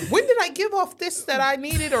 when did I give off this that I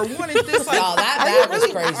needed or wanted this? Like, No, that are you bag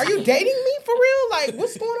was crazy. Are you dating me for real? Like,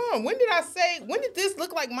 what's going on? When did this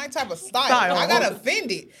look like my type of style? I got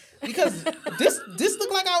offended. Because this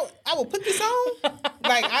looked like I would put this on.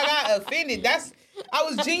 Like, I got offended. I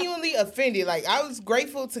was genuinely offended. Like, I was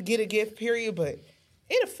grateful to get a gift, period. But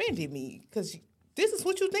it offended me. Because this is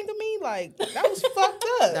what you think of me? Like, that was fucked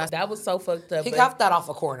up. That was so fucked up. He but coughed that off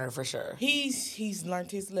a corner for sure. He's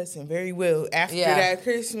learned his lesson very well after Yeah. that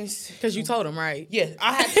Christmas. Because you told him, right? Yeah,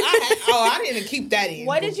 I didn't keep that in.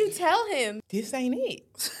 What did you tell him? This ain't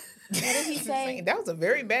it. What did he say? That was a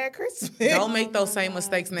very bad Christmas. Don't make those same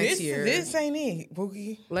mistakes next year. This ain't it,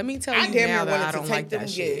 Boogie. Let me tell I you damn now near that I wanted don't to take like them that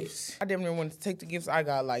shit. gifts. I damn near wanted to take the gifts I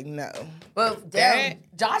got. Like, no. But damn,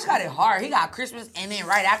 Josh got it hard. He got Christmas and then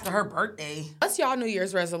right after her birthday. What's y'all New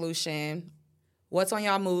Year's resolution? What's on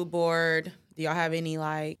y'all mood board? Do y'all have any,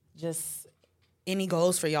 like, just any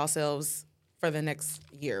goals for yourselves for the next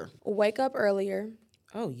year? Wake up earlier.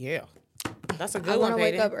 Oh, yeah. That's a I good want one, to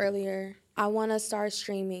wake Peyton. up earlier. I want to start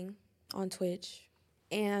streaming on Twitch.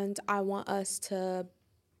 And I want us to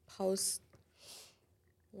post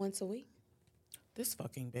once a week. This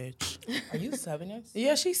fucking bitch. Are you subbing us?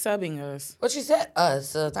 Yeah, she's subbing us. But she said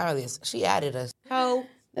us. It's not really us. She added us. How?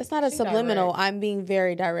 That's not a subliminal. direct. I'm being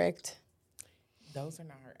very direct. Those are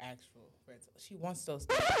not her actual friends. She wants those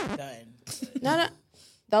done. No.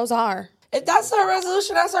 Those are. If that's her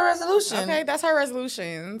resolution, that's her resolution. Okay, that's her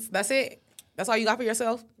resolutions. That's it. That's all you got for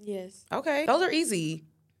yourself? Yes. Okay. Those are easy.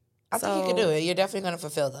 I think you can do it. You're definitely going to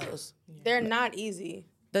fulfill those. They're not easy.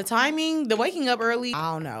 The timing, the waking up early,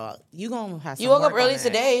 I don't know. You gonna have some You woke up work on early that.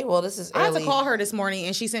 today. Well, this is I had early. to call her this morning,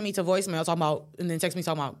 and she sent me to voicemail talking about, and then text me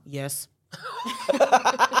talking about, yes.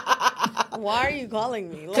 Why are you calling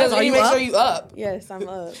me? Because Are you you make up? sure you up. Yes, I'm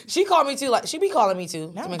up. She called me too. Like she be calling me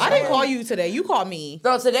too. To make I sure didn't call you today. You called me.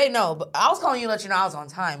 No, today no. But I was calling you to let you know I was on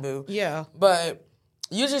time, boo. Yeah. But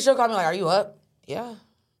usually she'll call me like, "Are you up?" Yeah.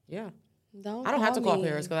 Yeah. Don't. I don't have to call me.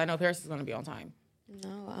 Paris because I know Paris is gonna be on time.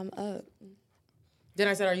 No, I'm up. Then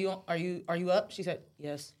I said, "Are you up?" She said,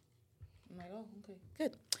 "Yes." I'm like, "Oh, okay,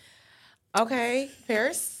 good." Okay,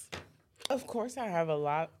 Paris. Of course, I have a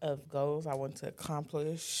lot of goals I want to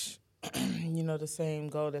accomplish. You know, the same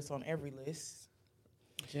goal that's on every list.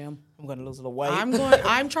 Gym. I'm going to lose a little weight.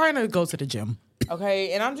 I'm trying to go to the gym.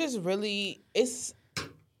 Okay, and I'm just really,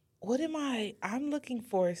 I'm looking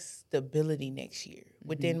for stability next year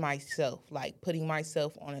within myself, like putting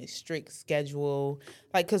myself on a strict schedule.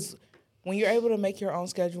 Like, because when you're able to make your own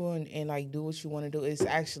schedule and like do what you want to do, it's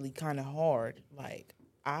actually kind of hard. Like,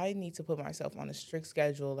 I need to put myself on a strict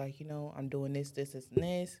schedule. Like, you know, I'm doing this, and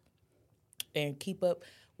this, and keep up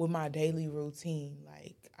with my daily routine.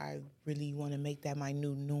 Like, I really want to make that my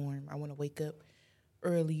new norm. I want to wake up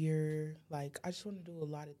earlier. Like, I just want to do a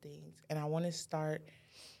lot of things. And I want to start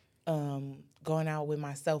going out with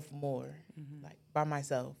myself more, like by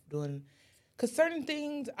myself, doing, because certain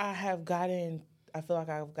things I feel like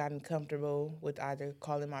I've gotten comfortable with either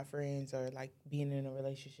calling my friends or like being in a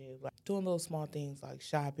relationship, like doing little small things like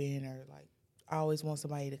shopping or like I always want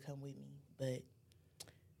somebody to come with me, but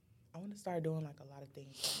I want to start doing like a lot of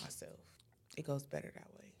things by myself. It goes better that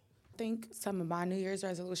way. think some of my New Year's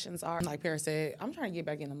resolutions are, like Paris said, I'm trying to get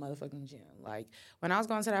back in the motherfucking gym. Like, when I was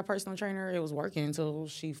going to that personal trainer, it was working until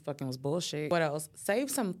she fucking was bullshit. What else? Save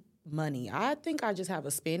some money. I think I just have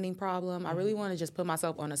a spending problem. I really want to just put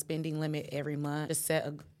myself on a spending limit every month. Just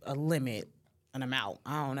set a limit, an amount.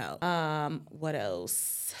 I don't know. What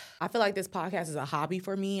else? I feel like this podcast is a hobby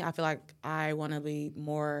for me. I feel like I want to be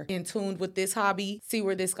more in tune with this hobby, see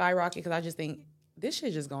where this skyrocket, because I just think this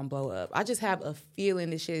shit just gonna blow up. I just have a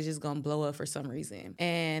feeling this shit is just gonna blow up for some reason.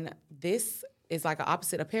 And this is like an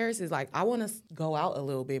opposite of Paris. Is like, I want to go out a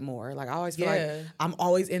little bit more. Like, I always feel like I'm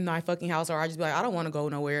always in my fucking house, or I just be like, I don't want to go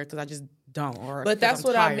nowhere because I just don't. Or but that's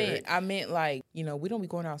what tired. I meant. I meant like, you know, we don't be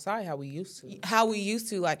going outside how we used to. Like, I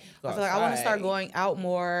feel like I want to start going out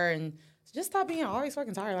more and just stop being always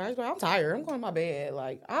fucking tired. Like, I'm tired. I'm going to my bed.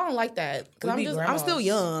 Like, I don't like that because I'm still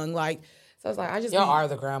young. Like. So it's like, y'all are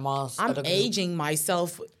the grandmas. I'm aging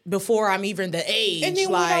myself before I'm even the age. And then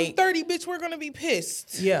like, when I'm 30, bitch, we're gonna be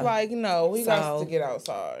pissed. Yeah. Like, no, we got to get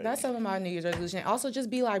outside. That's some of my New Year's resolution. Also, just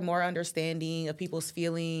be like more understanding of people's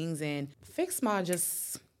feelings and fix my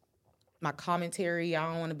commentary.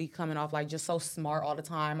 I don't want to be coming off like just so smart all the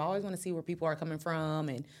time. I always want to see where people are coming from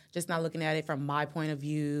and just not looking at it from my point of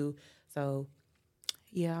view. So.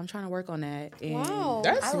 Yeah, I'm trying to work on that. And wow.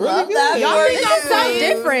 That's really good. That. Y'all think I'm so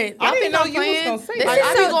different. I didn't know you was going to say this that.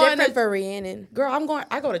 This is so different for Rhiannon. Girl,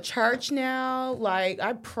 I go to church now. Like,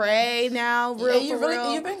 I pray now, real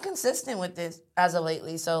you've been consistent with this as of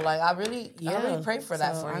lately. So, like, I really pray for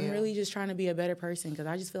that for you. I'm really just trying to be a better person because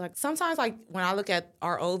I just feel like sometimes, like, when I look at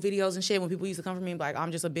our old videos and shit, when people used to come for me and be like,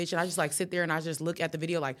 I'm just a bitch, and I just, like, sit there and I just look at the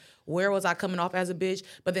video, like, where was I coming off as a bitch?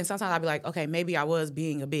 But then sometimes I'd be like, okay, maybe I was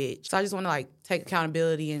being a bitch. So I just want to, like, take accountability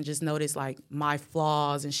and just notice, like, my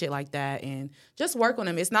flaws and shit like that and just work on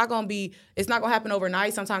them. It's not gonna happen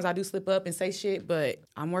overnight. Sometimes I do slip up and say shit, but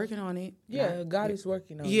I'm working on it. Yeah, God is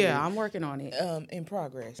working on it. Yeah, I'm working on it. In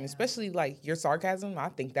progress. And especially, like, your sarcasm, I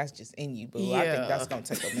think that's just in you, boo. Yeah. I think that's gonna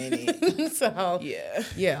take a minute. So,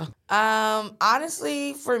 yeah.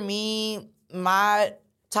 Honestly, for me, my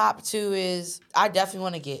top two is I definitely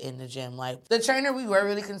want to get in the gym. Like, the trainer, we were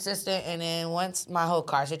really consistent, and then once my whole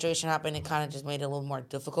car situation happened, it kind of just made it a little more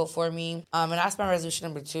difficult for me. And that's my resolution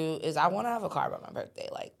number 2 is I want to have a car by my birthday.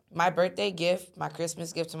 Like, my birthday gift, my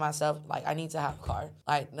Christmas gift to myself, like, I need to have a car.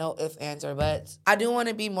 Like, no ifs, ands, or buts. I do want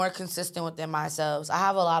to be more consistent within myself. I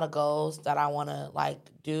have a lot of goals that I want to, like,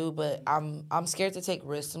 do, but I'm scared to take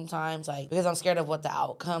risks sometimes, like, because I'm scared of what the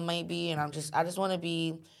outcome might be, and I just want to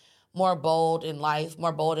be more bold in life,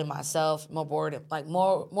 more bold in myself, more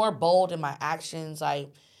bold in my actions, like,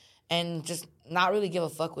 and just not really give a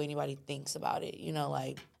fuck what anybody thinks about it, you know,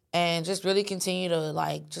 like, and just really continue to,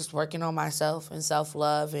 like, just working on myself and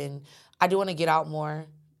self-love. And I do want to get out more.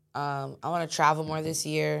 I want to travel more this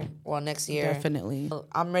year, next year. Definitely.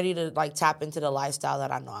 I'm ready to, like, tap into the lifestyle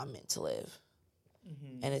that I know I'm meant to live.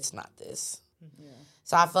 Mm-hmm. And it's not this. Mm-hmm.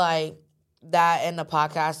 So I feel like that and the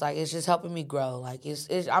podcast, like, it's just helping me grow. Like,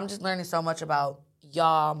 I'm just learning so much about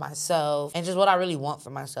y'all, myself, and just what I really want for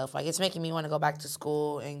myself. Like, it's making me want to go back to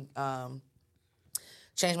school and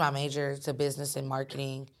change my major to business and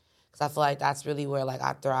marketing, because I feel like that's really where, like,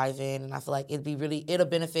 I thrive in, and I feel like it'll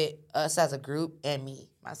benefit us as a group and me,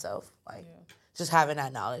 myself. Like, just having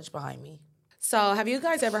that knowledge behind me. So, have you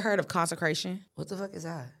guys ever heard of consecration? What the fuck is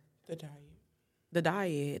that? The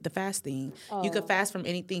diet, the fasting. You could fast from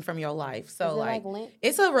anything from your life. So, like Lent?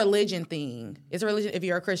 It's a religion thing. It's a religion. If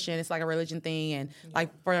you're a Christian, it's like a religion thing. And like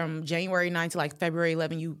from January 9th to like February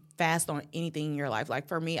 11th, you fast on anything in your life. Like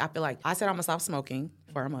for me, I feel like I said I'm gonna stop smoking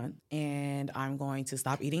for a month, and I'm going to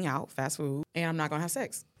stop eating out, fast food, and I'm not gonna have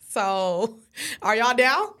sex. So, are y'all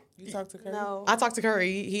down? You talk to Curry? No. I talked to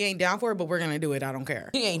Curry. He ain't down for it, but we're gonna do it. I don't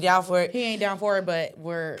care. He ain't down for it. He ain't down for it, but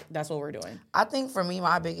that's what we're doing. I think for me,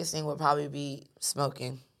 my biggest thing would probably be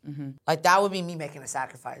smoking. Mm-hmm. Like, that would be me making a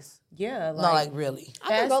sacrifice. Yeah. No, like, really.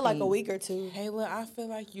 I could go like a week or two. Hayla, I feel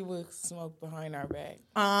like you would smoke behind our back.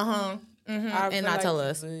 Uh-huh. Mm-hmm. And not tell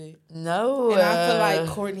us. No. And I feel like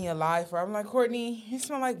Courtney alive for. I'm like, Courtney, it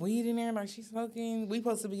smell like weed in there. Like, she's smoking. We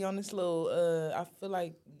supposed to be on this little, I feel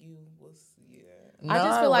like you will see that. No, I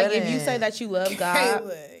just feel like if you say that you love God,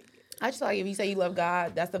 Hayla. I just feel like if you say you love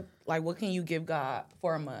God, that's the, like, what can you give God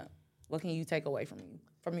for a month? What can you take away from you?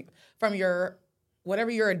 From your,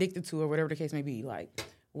 whatever you're addicted to or whatever the case may be. Like,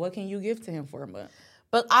 what can you give to him for a month?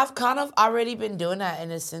 But I've kind of already been doing that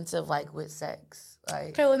in a sense of like with sex.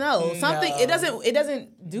 Like, Kayla, no. Something, No. it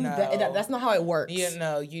doesn't do that. That's not how it works. Yeah,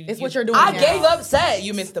 no, you. It's you, what you're doing I now. gave up sex.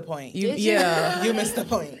 You missed the point. Yeah. You missed the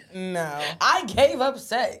point. No. I gave up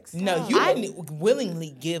sex. No, you didn't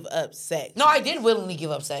willingly give up sex. No, I did willingly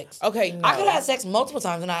give up sex. Okay, no. I could have had sex multiple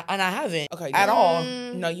times and I haven't. Okay, At no. all.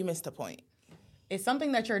 No, you missed the point. It's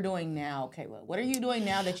something that you're doing now, Kayla. What are you doing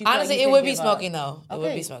now that you feel Honestly, like you it would can't be give up? smoking though. It would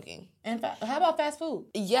Okay. be smoking. And how about fast food?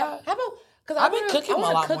 Yeah. How about? Because I've been cooking a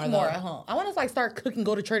lot cook more, more though. at home. I want to like start cooking.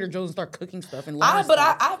 Go to Trader Joe's and start cooking stuff and learn I've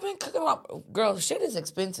stuff. been cooking a lot. Girl, shit is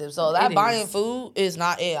expensive. So that It buying is. food is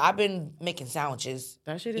not it. I've been making sandwiches.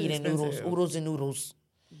 That shit is eating expensive. oodles and noodles.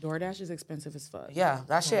 DoorDash is expensive as fuck. Yeah,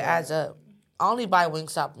 that shit adds up. I only buy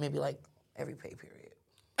Wingstop maybe like every pay period.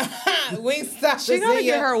 Wingstop She is gotta in get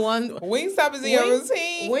your her one Wingstop is in your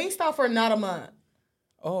routine. Wingstop for not a month.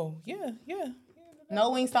 Oh yeah.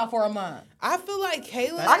 No Wingstop for a month. I feel like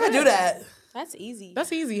Kayla. I could do that. That's easy.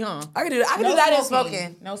 That's easy, huh? I could do that. I could do that in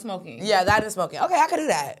smoking. No smoking. Yeah, that is smoking. Okay, I could do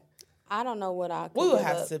that. I don't know what I could We will give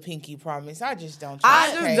have up. to pinky promise. I just don't. I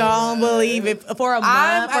trust just Kayla. Don't believe it for a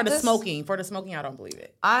I'm month for at the this- smoking. For the smoking, I don't believe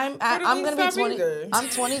it. I'm do gonna be Wingstop 20. either? I'm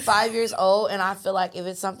 25 years old, and I feel like if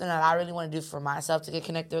it's something that I really want to do for myself to get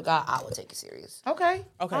connected with God, I will take it serious. Okay.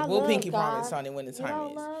 Okay, I we'll love pinky God. promise on it when the time don't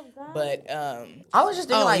is. love God? But I was just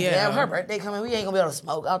thinking, Oh, like, yeah. damn, her birthday coming, we ain't gonna be able to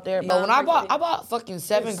smoke out there. But when I bought fucking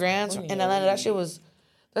 7 grams in Atlanta, that shit was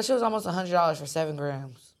almost $100 for 7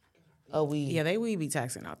 grams of weed. Yeah, they will be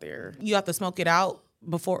taxing out there. You have to smoke it out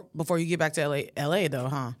before you get back to LA. LA though,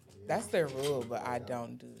 huh? that's their rule. But I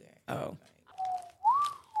don't do that. Oh.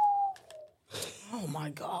 Oh my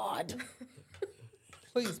God.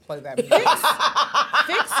 Please play that music.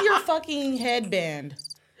 Fix your fucking headband.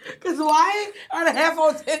 Cause why are the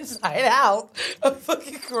headphones inside out? I'm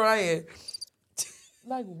fucking crying.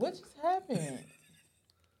 Like, what just happened?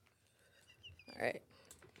 All right.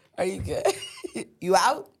 Are you good? You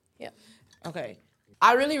out? Yep. Okay.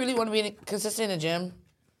 I really, really want to be consistent in the gym.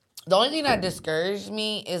 The only thing that discouraged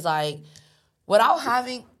me is like, without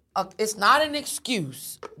having, it's not an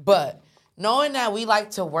excuse, but knowing that we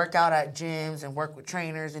like to work out at gyms and work with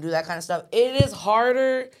trainers and do that kind of stuff, it is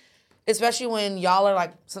harder, especially when y'all are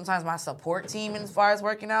like sometimes my support team as far as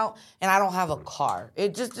working out, and I don't have a car.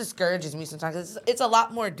 It just discourages me sometimes. It's a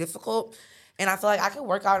lot more difficult. And I feel like I could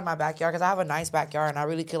work out in my backyard because I have a nice backyard, and I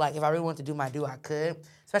really could, like, if I really wanted to do my I could.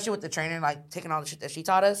 Especially with the trainer, like, taking all the shit that she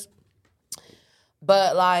taught us.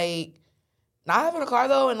 But, like, not having a car,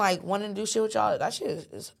 though, and, like, wanting to do shit with y'all, that shit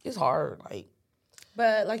is hard. Like,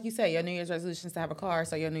 But like you say, your New Year's resolution is to have a car,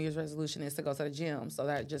 so your New Year's resolution is to go to the gym. So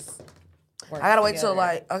that just works I gotta wait till, together.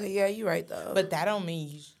 like, okay, yeah, you're right, though. But that don't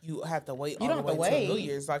mean you have to wait all don't the have to way till wait. New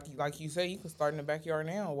Year's. Like you say, you can start in the backyard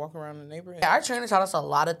now and walk around the neighborhood. Our trainer taught us a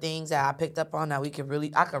lot of things that I picked up on that I could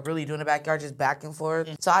really do in the backyard, just back and forth.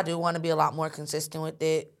 So I do want to be a lot more consistent with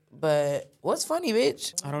it. But what's funny,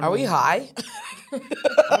 bitch? I don't Are we know. high?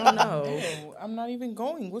 I don't know. No, I'm not even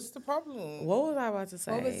going. What's the problem? What was I about to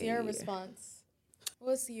say? What was your response?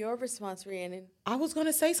 What's your response, Rhiannon? I was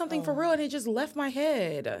gonna say something for real, and it just left my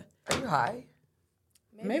head. Are you high?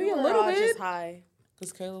 Maybe a we're little all bit. just high.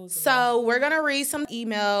 Because Kayla was. So we're gonna read some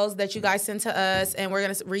emails that you guys sent to us, and we're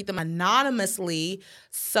gonna read them anonymously.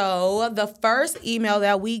 So the first email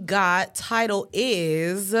that we got, title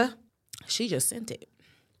is, she just sent it.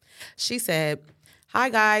 She said, "Hi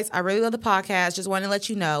guys, I really love the podcast. Just want to let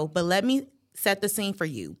you know, but let me set the scene for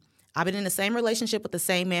you. I've been in the same relationship with the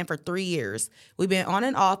same man for 3 years. We've been on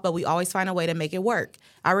and off, but we always find a way to make it work.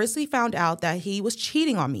 I recently found out that he was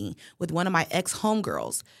cheating on me with one of my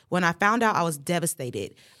ex-homegirls. When I found out, I was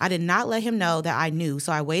devastated. I did not let him know that I knew,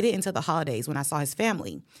 so I waited until the holidays when I saw his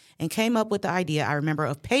family and came up with the idea I remember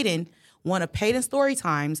of Peyton, one of Peyton's story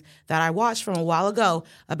times that I watched from a while ago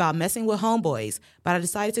about messing with homeboys, but I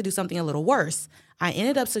decided to do something a little worse. I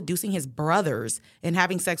ended up seducing his brothers and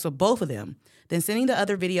having sex with both of them, then sending the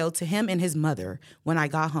other video to him and his mother when I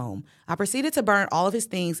got home. I proceeded to burn all of his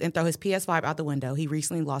things and throw his PS5 out the window. He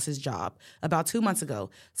recently lost his job about 2 months ago,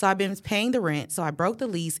 so I've been paying the rent, so I broke the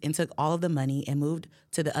lease and took all of the money and moved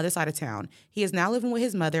to the other side of town. He is now living with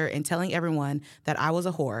his mother and telling everyone that I was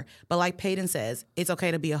a whore, but like Peyton says, it's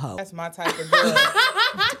okay to be a hoe." That's my type of girl.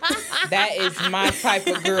 That is my type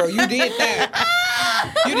of girl. You did that.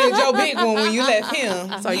 You did your big one when you left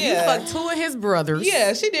him. So you fucked 2 of his brothers.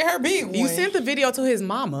 Yeah, she did her big one. You sent the video to his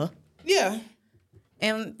mama. Yeah.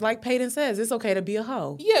 And like Peyton says, it's okay to be a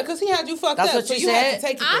hoe. Yeah, because he had you fucked That's up. what so you had said? to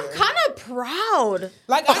take it I'm there. kind of proud.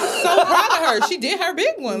 Like, I'm so proud of her. She did her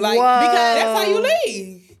big one. Like, because that's how you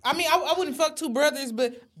leave. I mean, I wouldn't fuck 2 brothers,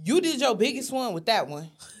 but you did your biggest one with that one.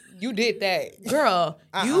 You did that. Girl,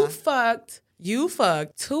 you fucked You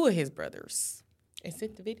fucked 2 of his brothers. And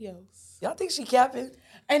sent the videos. Y'all think she capping?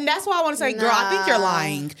 And that's why I want to say, girl, I think you're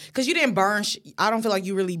lying. Because you didn't burn. I don't feel like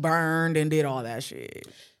you really burned and did all that shit.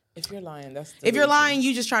 If you're lying, that's delusion. If you're lying,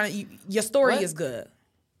 you just trying to. Your story is good.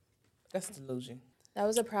 That's delusion. That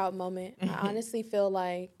was a proud moment. I honestly feel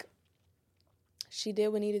like she did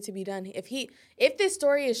what needed to be done. If this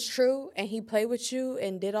story is true and he played with you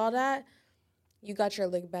and did all that, you got your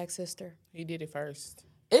lick back, sister. He did it first.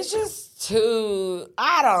 It's just too,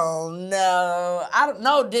 I don't know.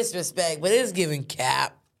 No disrespect, but it's giving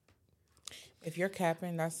cap. If you're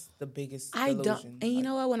capping, that's the biggest I delusion. don't. And you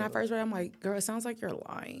know what? When I first read it, I'm like, girl, it sounds like you're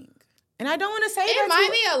lying. And I don't want to say that. It might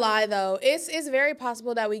be a lie, though. It's very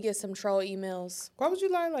possible that we get some troll emails. Why would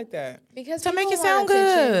you lie like that? Because To make people it sound want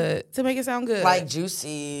attention. good. To make it sound good. Like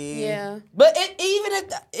juicy. Yeah. But even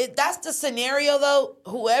if that's the scenario though,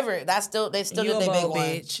 whoever, they still you get a their big bold one.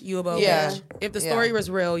 bitch. You a bold Yeah. bitch. If the Yeah. story was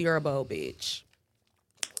real, you're a bold bitch.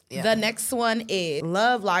 Yeah. The next one is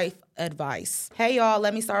love life advice. Hey y'all,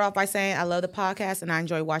 let me start off by saying I love the podcast and I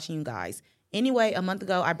enjoy watching you guys. Anyway, a month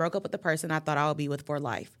ago, I broke up with the person I thought I would be with for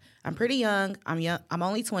life. I'm pretty young. I'm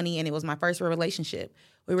only 20, and it was my first real relationship.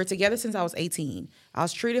 We were together since I was 18. I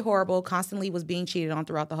was treated horrible, constantly was being cheated on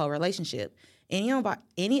throughout the whole relationship. Any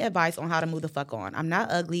advice on how to move the fuck on? I'm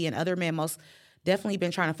not ugly, and other men most definitely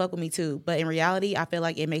been trying to fuck with me too. But in reality, I feel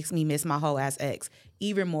like it makes me miss my whole ass ex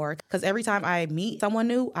even more. Because every time I meet someone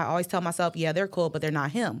new, I always tell myself, yeah, they're cool, but they're not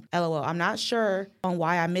him. LOL. I'm not sure on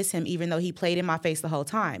why I miss him, even though he played in my face the whole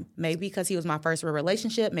time. Maybe because he was my first real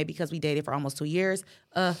relationship. Maybe because we dated for almost 2 years.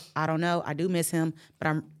 I don't know. I do miss him, but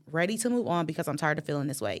I'm ready to move on because I'm tired of feeling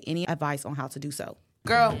this way. Any advice on how to do so?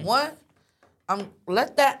 Girl, one,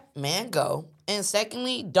 let that man go. And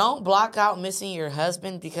secondly, don't block out missing your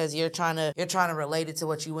husband because you're trying to relate it to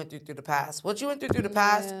what you went through the past. What you went through the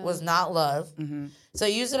past was not love. Mm-hmm. So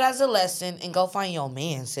use it as a lesson and go find your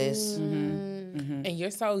man, sis. Mm-hmm. And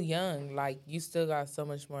you're so young. Like, you still got so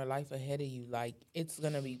much more life ahead of you. Like, it's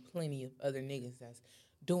going to be plenty of other niggas that's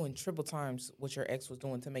doing triple times what your ex was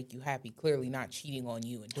doing to make you happy. Clearly not cheating on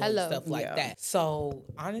you and doing stuff like that. So,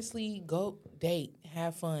 honestly, go date.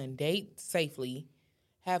 Have fun. Date safely.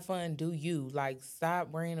 Have fun, do you. Like,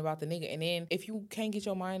 stop worrying about the nigga. And then if you can't get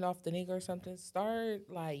your mind off the nigga or something, start,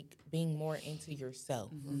 like, being more into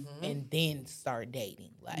yourself. Mm-hmm. And then start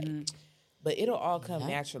dating. Like, but it'll all come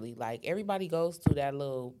naturally. Like, everybody goes through that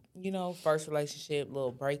little, first relationship,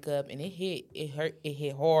 little breakup, and it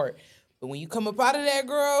hit hard. But when you come up out of that,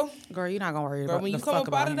 girl, you're not gonna worry girl, about when you the come fuck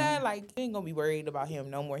up out about of him. that, like, you ain't gonna be worried about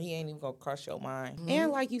him no more. He ain't even gonna cross your mind.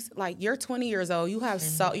 And you're 20 years old. You have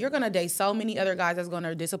you're gonna date so many other guys that's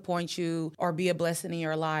gonna disappoint you or be a blessing in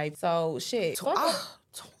your life. So shit, 20.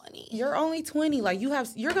 you're only 20. Like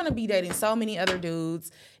you're gonna be dating so many other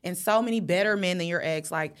dudes and so many better men than your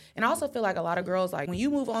ex. Like, and I also feel like a lot of girls, like when you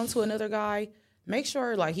move on to another guy, make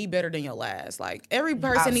sure like he better than your last. Like every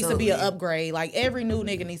person needs to be an upgrade. Like every new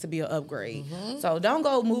nigga needs to be an upgrade. So don't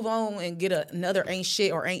go move on and get another ain't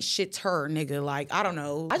shit or ain't shit her nigga. Like I don't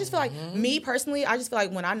know. I just feel like me personally, I just feel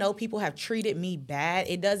like when I know people have treated me bad,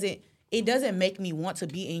 it doesn't make me want to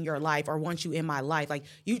be in your life or want you in my life. Like,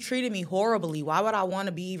 you treated me horribly. Why would I want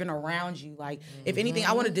to be even around you? Like, if anything,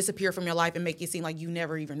 I want to disappear from your life and make it seem like you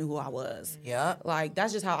never even knew who I was. Yeah. Like,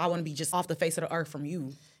 that's just how I want to be just off the face of the earth from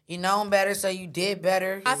you. You know better, so you did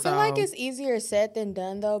better. I feel like it's easier said than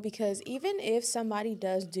done, though, because even if somebody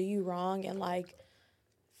does do you wrong and, like,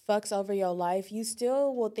 fucks over your life, you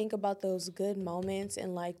still will think about those good moments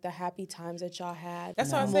and, like, the happy times that y'all had.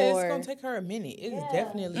 That's why I said it's going to take her a minute. It is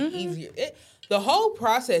definitely easier. The whole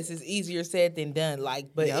process is easier said than done. Like,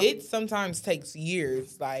 but it sometimes takes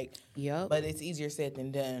years. Like, but it's easier said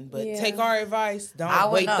than done. But take our advice.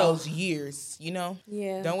 Don't wait those years.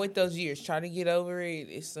 Yeah. Don't wait those years. Try to get over it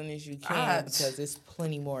as soon as you can because it's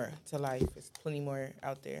plenty more to life. It's plenty more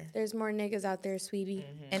out there. There's more niggas out there, sweetie.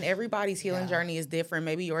 And everybody's healing journey is different.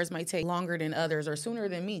 Maybe yours might take longer than others or sooner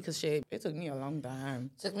than me because shit, it took me a long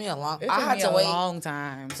time. Took me a long. It I took had me to a wait long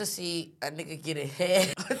time to see a nigga get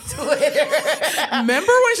ahead on Twitter.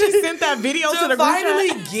 Remember when she sent that video to the group finally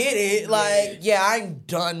chat? get it? Like, yeah, I'm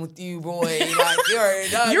done with you, boy. Like, you're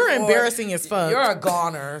done. You're boy. embarrassing as fuck. You're a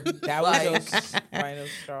goner. That was your final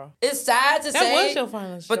straw. It's sad to say. That was your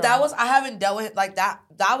final straw. But I haven't dealt with it like that.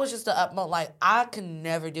 That was just the utmost. Like, I can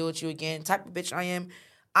never deal with you again. Type of bitch I am.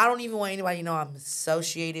 I don't even want anybody to know I'm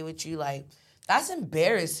associated with you. Like, that's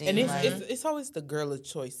embarrassing. And like, it's always the girl of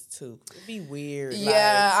choice, too. It'd be weird.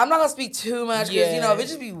 Yeah, I'm not going to speak too much because,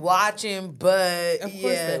 bitches be watching. But, Of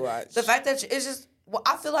course they watch. The fact that it's just, well,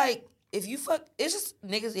 I feel like if you fuck, it's just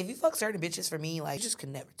niggas. If you fuck certain bitches, for me, like, you just could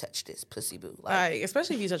never touch this pussy boo. Like,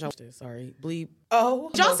 especially if you touch this. Sorry, bleep. Oh,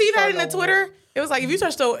 Did y'all see that in the Twitter? It was like, if you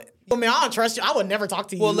touch the, I mean, I don't trust you. I would never talk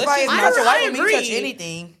to you. Well, let's Like, just it's not your I right when you touch agree.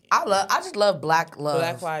 anything. I just love black love.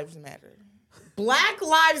 Black Lives Matter. Black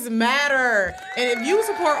Lives Matter. And if you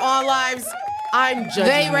support all lives, I'm judging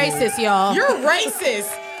They you. racist, y'all. You're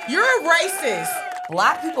racist. You're racist.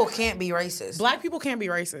 Black people can't be racist. Black people can't be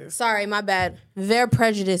racist. Sorry, my bad. They're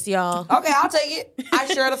prejudiced, y'all. Okay, I'll take it. I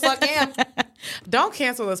sure the fuck am. Don't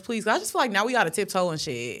cancel us, please. I just feel like now we got to tiptoe and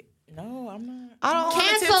shit. No, I'm not. I don't want to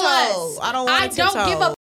Cancel tiptoe. us. I don't want to tiptoe. don't give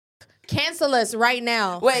a Cancel us right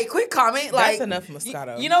now. Wait, quick comment. Like, That's enough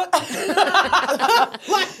Moscato. You know, Like,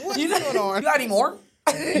 what's going on? you got any more?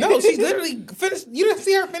 No, she's literally finished. You didn't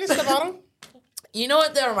see her finish the bottom? You know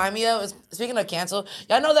what that remind me of? Speaking of cancel,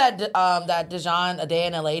 y'all know that that Dejan A Day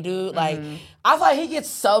in LA dude. Like, I feel like he gets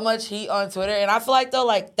so much heat on Twitter, and I feel like though,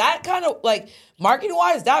 like that kind of like marketing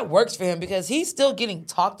wise, that works for him because he's still getting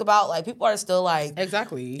talked about. Like, people are still like,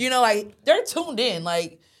 Exactly. you know, like they're tuned in.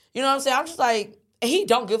 Like, you know what I'm saying? I'm just like, he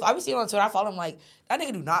don't give. I be seeing on Twitter. I follow him like that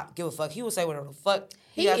nigga do not give a fuck. He will say whatever the fuck.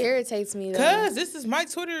 He has- irritates me though. Cause this is my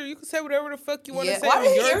Twitter. You can say whatever the fuck you want to Yeah, say why on did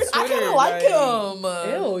he your irritate? Twitter. I kind of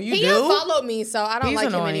like him. Ew, you He do? unfollowed me, so I don't He's like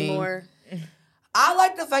annoying. him anymore. I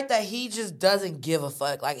like the fact that he just doesn't give a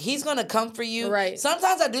fuck. Like, he's gonna come for you. Right.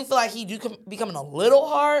 Sometimes I do feel like he becoming a little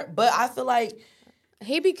hard, but I feel like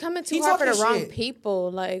He be coming too He hard for the talking wrong shit.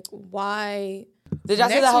 people. Like, why? did y'all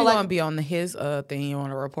see Next that whole we're like? gonna be on his thing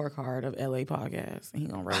on a report card of LA podcast. And he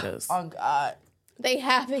gonna rate us. Oh God. They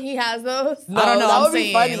have it. He has those. No, I don't know. that I'm would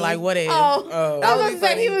be saying funny. like what if? Oh, That I would was be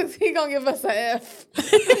saying funny. he gonna give us a F.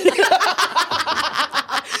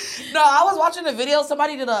 No, I was watching a video.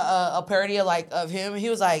 Somebody did a parody of him. He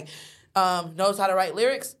was like, knows how to write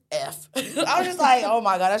lyrics. F. I was just like, oh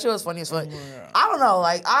my God, that shit was funny as fuck. I don't know.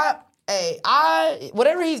 Like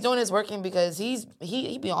whatever he's doing is working because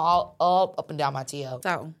he be all up and down my TL.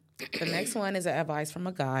 So the next one is an advice from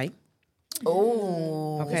a guy.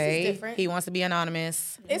 Oh. Okay, different. he wants to be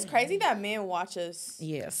anonymous. It's crazy that men watch us.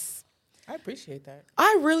 Yes, I appreciate that.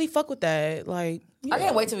 I really fuck with that. Like, I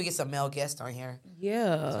can't wait till we get some male guests on here.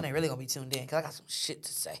 yeah. When they really gonna be tuned in because I got some shit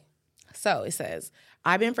to say. So it says,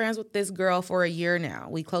 I've been friends with this girl for a year now.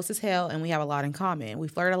 We close as hell and we have a lot in common. We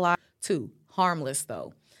flirt a lot too. Harmless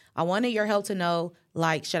though. I wanted your help to know,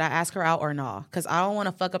 like, should I ask her out or not? Because I don't want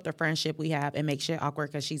to fuck up the friendship we have and make shit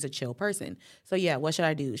awkward because she's a chill person. So yeah, what should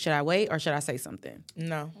I do? Should I wait or should I say something?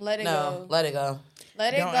 No, Let it No, go. let it go.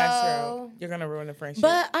 Let it don't ask her out. go. You're gonna ruin the friendship.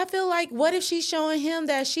 But I feel like, what if she's showing him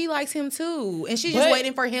that she likes him too? And she's just But-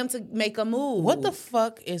 waiting for him to make a move. what the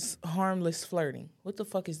fuck is harmless flirting? What the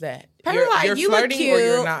fuck is that? Her You're, like, you're you look flirting cute. or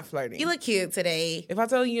you're not flirting. You look cute today. If I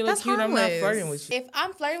tell you you look That's cute, I'm not harmless. flirting with you. If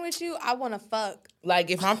I'm flirting with you, I want to fuck. Like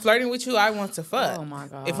if I'm flirting with you, I want to fuck. Oh my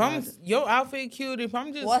God. If I'm your outfit cute, if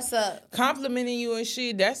I'm just What's up? complimenting you and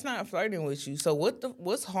shit, that's not flirting with you. So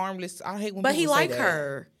what's harmless? I hate when But he people say like that.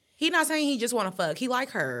 her. He not saying he just want to fuck. He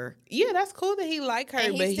like her. Yeah, that's cool that he like her,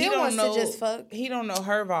 And he but he still don't wants to know. just fuck. He don't know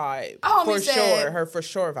her vibe Oh, for he said- sure. Her for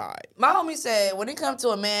sure vibe. My homie said when it comes to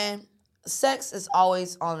a man, sex is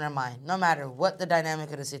always on their mind. No matter what the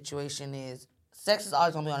dynamic of the situation is, sex is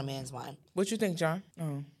always gonna be on a man's mind. What you think, John?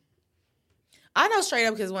 Oh. I know straight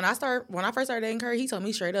up because when I first started dating her, he told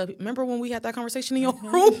me straight up. Remember when we had that conversation in your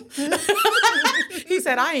room? He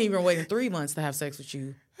said, "I ain't even waiting 3 months to have sex with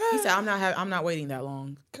you." He said, "I'm not waiting that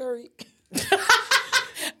long." Curry.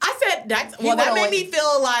 I said that. Well, that would've made me waited.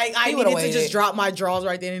 feel like I He needed would've to waited. just drop my drawers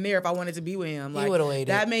right then and there if I wanted to be with him. Like, would've waited.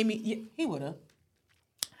 That made me. Yeah, he would have.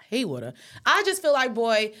 He would have. I just feel like,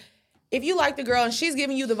 boy, if you like the girl and she's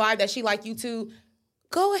giving you the vibe that she like you too,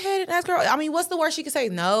 go ahead and ask her. I mean, what's the worst she could say?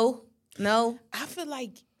 No. I feel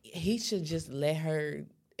like he should just let her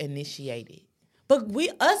initiate it. But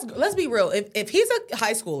let's be real. If he's a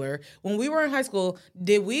high schooler, when we were in high school,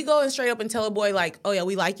 did we go and straight up and tell a boy like, "Oh yeah,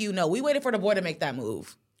 we like you"? No, we waited for the boy to make that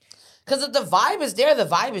move. Because if the vibe is there, the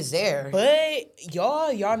vibe is there. But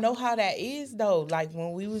y'all know how that is though. Like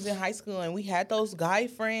when we was in high school and we had those guy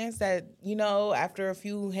friends that, you know, after a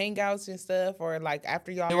few hangouts and stuff, or like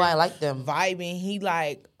after y'all Do I like them? vibing, he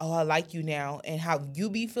like, oh, I like you now. And how you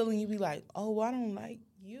be feeling, you be like, oh, well, I don't like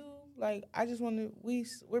you. Like, I just want to,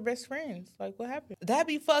 we're best friends. Like, what happened? That'd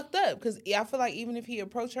be fucked up. Because I feel like even if he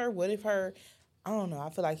approached her, what if her, I don't know. I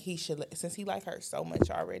feel like he should, since he like her so much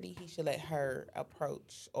already, he should let her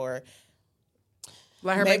approach or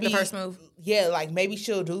Let her make the maybe- first move. yeah, like maybe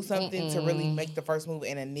she'll do something to really make the first move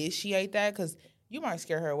and initiate that, because you might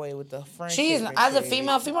scare her away with the friendship. She's and as a shit.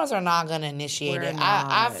 female. Females are not gonna initiate We're it. not.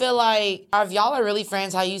 I feel like if y'all are really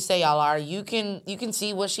friends, how you say y'all are, you can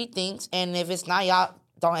see what she thinks, and if it's not y'all,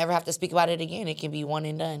 don't ever have to speak about it again. It can be one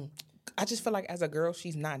and done. I just feel like as a girl,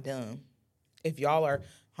 she's not dumb. If y'all are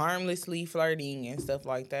harmlessly flirting and stuff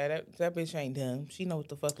like that, that bitch ain't dumb. She know what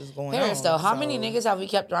the fuck is going Parents, on. though, how so- many niggas have we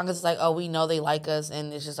kept around? Because it's like, oh, we know they like us,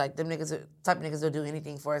 and it's just like them niggas, type of niggas will do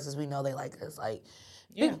anything for us because we know they like us. Like,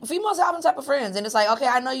 females have them type of friends, and it's like, okay,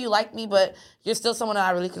 I know you like me, but you're still someone that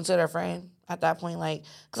I really consider a friend at that point. Like,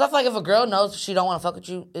 because I feel like if a girl knows she don't want to fuck with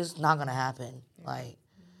you, it's not gonna happen. Like,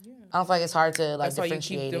 I don't feel like it's hard to like That's why you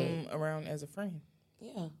differentiate keep it. them around as a friend.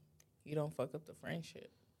 Yeah. You don't fuck up the friendship.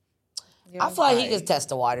 I feel like he could test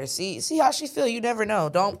the water. See how she feel. You never know.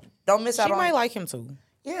 Don't miss out She on. might like him too.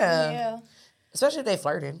 Yeah. Especially if they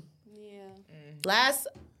flirting. Last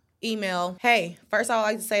email. Hey, first I would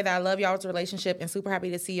like to say that I love y'all's relationship and super happy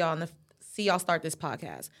to see y'all start this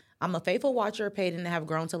podcast. I'm a faithful watcher of Peyton and have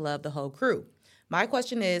grown to love the whole crew. My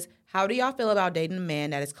question is, how do y'all feel about dating a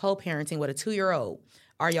man that is co-parenting with a 2-year-old?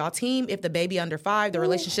 Are y'all team if the baby under 5, the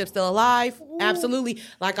relationship's still alive? Absolutely.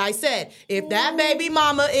 Like I said, if that baby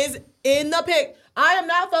mama is in the pic, I am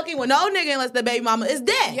not fucking with no nigga unless the baby mama is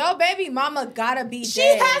dead. Your baby mama gotta be She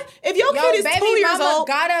dead. has, if your kid is 2 baby years mama old,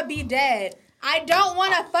 gotta be dead. I don't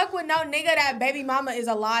want to fuck with no nigga that baby mama is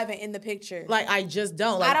alive and in the picture. like I just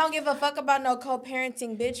don't. Like, I don't give a fuck about no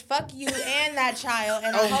co-parenting, bitch. Fuck you and that child.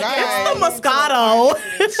 And I Oh, hope God. y'all It's the get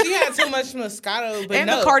into Moscato. She had too much Moscato, but And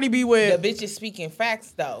no, the Cardi B whip. The bitch is speaking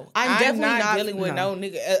facts though. I'm definitely not- dealing with no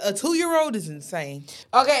nigga. A 2-year-old is insane.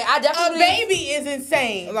 Okay, I A definitely baby is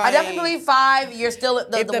insane. I definitely believe 5. You're still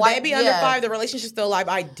if the the white, baby under yeah. 5, the relationship's still alive,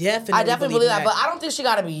 I definitely believe that, but I don't think she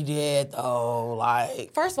gotta be dead though.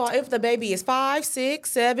 Like, First of all, if the baby is 5,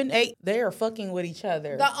 6, 7, 8, they are fucking with each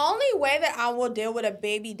other. The only way that I will deal with a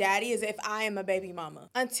baby daddy is if I am a baby mama.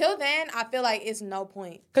 Until then, I feel like it's no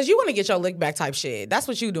point. Because you want to get your lick back type shit. That's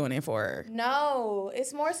what you doing it for. No,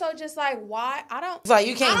 it's more so just like why I don't. it's like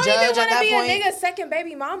you can't I don't judge even at that want to be point. a nigga's second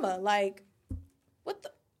baby mama. Like, what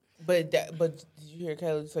the? But did you hear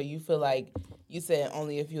Kayla? So you feel like you said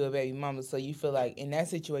only if you're a baby mama. So you feel like in that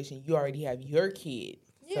situation you already have your kid.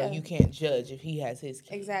 Yeah. So you can't judge if he has his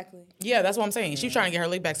kid. Exactly. Yeah, that's what I'm saying. She's trying to get her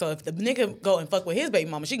lick back. So if the nigga go and fuck with his baby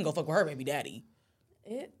mama, she can go fuck with her baby daddy.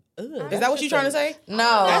 Is that what you trying to say? No.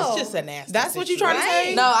 That's just a nasty. That's what you trying to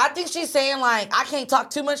say? No, I think she's saying like I can't talk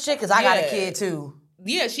too much shit because I got a Yeah. kid too.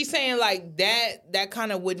 Yeah, she's saying like that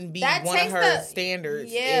kind of wouldn't be That one of takes her the-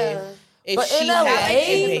 standards. Yeah. If But she in LA, had a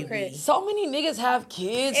baby. hypocrite. So many niggas have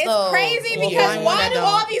kids It's though. crazy Well, because find one why that do don't.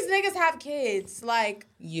 all these niggas have kids? Like,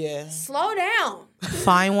 Yeah. slow down.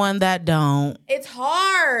 Find one that don't. It's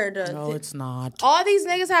hard. No, it's not. All these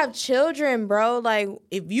niggas have children, bro. Like,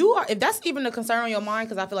 If that's even a concern on your mind,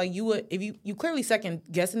 because I feel like you would, if you clearly second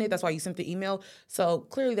guessing it, that's why you sent the email. So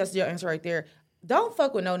clearly that's your answer right there. Don't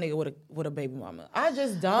fuck with no nigga with a baby mama. I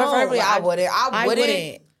just don't. Preferably, Like, I wouldn't. I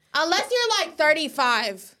wouldn't. unless you're like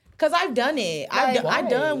 35. Cause I've done it. Like, I've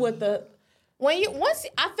done with the.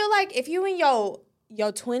 I feel like if you in your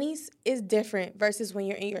 20s is different versus when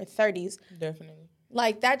you're in your 30s. Definitely.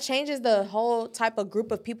 Like, that changes the whole type of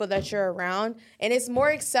group of people that you're around. And it's more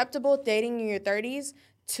acceptable dating in your 30s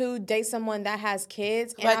to date someone that has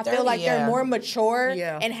kids. And Like I feel 30, like yeah. they're more mature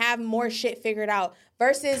Yeah. and have more shit figured out.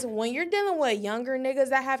 Versus when you're dealing with younger niggas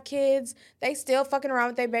that have kids, they still fucking around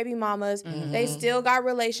with their baby mamas. They still got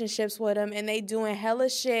relationships with them. And they doing hella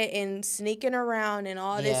shit and sneaking around and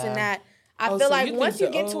all this Yeah. and that. I Oh, feel so like you once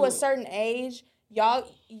think you the get to a old- certain age,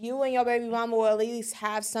 you and your baby mama will at least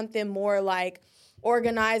have something more like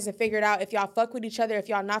organized and figured out if y'all fuck with each other, if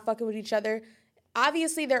y'all not fucking with each other.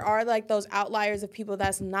 Obviously, there are like those outliers of people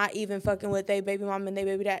that's not even fucking with their baby mama and their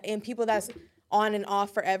baby dad, and people that's on and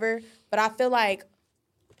off forever. But I feel like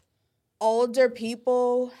older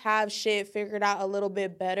people have shit figured out a little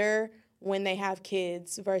bit better when they have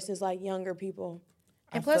kids versus like younger people.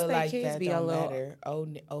 And plus feel they like kids that be a don't little- matter.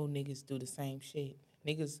 Old niggas do the same shit.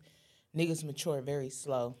 Niggas mature very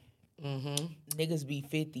slow. Niggas be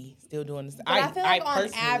 50 still doing this. But I feel like on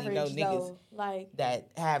personally average know niggas though, like that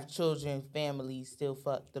have children, families still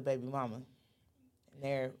fuck the baby mama. And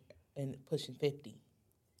they're pushing 50.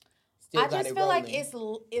 Still I got just it feel like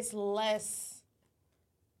rolling. it's less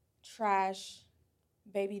trash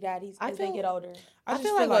baby daddies I as they feel- get older. I just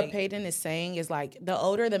feel feel like what like- Peyton is saying is like the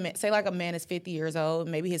older the man, say like a man is 50 years old,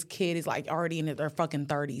 maybe his kid is like already in their fucking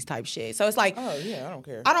 30s type shit. So it's like, Oh yeah, I don't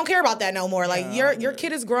care. I don't care about that no more. Like Yeah, your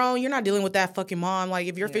kid is grown. You're not dealing with that fucking mom. Like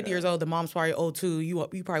if you're 50 Yeah. years old, the mom's probably old too. You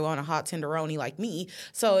probably want a hot tenderoni like me.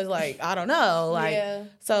 So it's like I don't know. Like Yeah.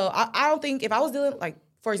 so I don't think if I was dealing like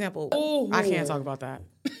for example, I can't talk about that.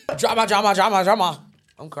 Drama.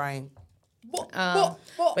 I'm crying.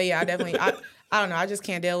 But yeah, I definitely I don't know. I just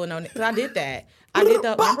can't deal with no. Cause I did that. I did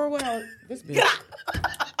the remember when I was this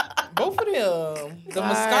bitch. Both of them. The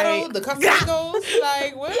Moscato, the Casamigos.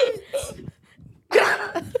 Like, what?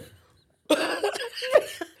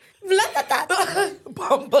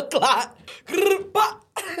 Bomba clot.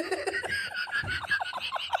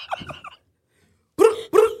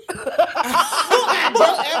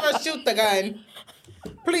 Don't ever shoot the gun.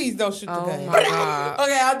 Please don't shoot the gun. my God.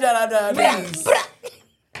 Okay, I'm done. Please.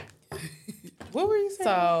 What were you saying?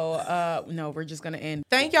 So, no, we're just going to end.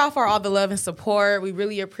 Thank y'all for all the love and support. We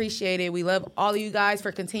really appreciate it. We love all of you guys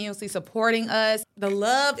for continuously supporting us. The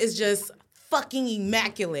love is just fucking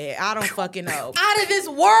immaculate. I don't fucking know. Out of this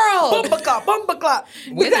world. Bomba clot.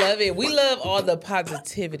 We love it. We love all the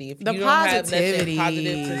positivity. If The you don't have positivity. nothing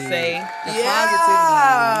positive to say, the Yeah.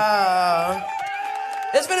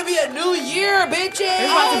 It's gonna be a new year, bitches.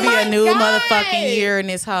 It's about to be a new God. motherfucking year in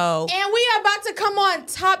this hoe. And we are about to come on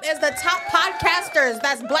top as the top podcasters.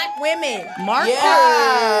 That's black women. Mark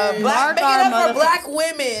Yeah, our, make mark it our up for motherfucking- black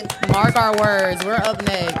women. Mark our words. We're up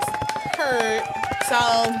next. Heard. So,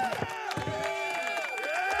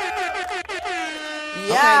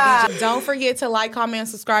 Yeah. okay, DJ, don't forget to like, comment, and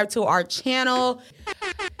subscribe to our channel.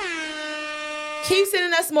 Keep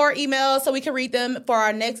sending us more emails so we can read them for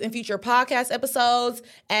our next and future podcast episodes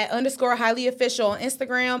at _highlyofficial on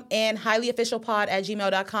Instagram and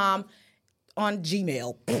highlyofficialpod@gmail.com on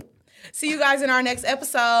Gmail. See you guys in our next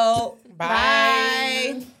episode.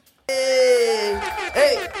 Bye. Hey.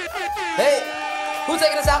 Who's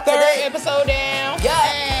taking us out Third today? episode down.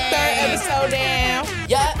 Yeah. Third episode down.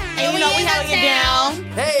 Yeah. And you know we held you down.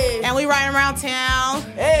 Hey. And we riding around town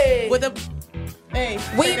Hey. with a... Hey.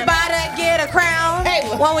 We about to get a crown. Hey.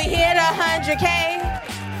 When we hit 100K.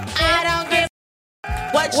 I don't give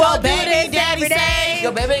What We'll your do baby this daddy every day. say?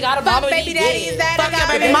 Your baby got a Fuck mama baby be daddies dead. that Fuck I your got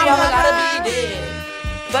baby Baby mama mama gotta be dead.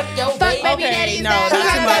 Fuck your baby. baby Okay, daddies no, that that's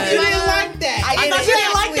I too got much. You didn't like that. I I did thought it. you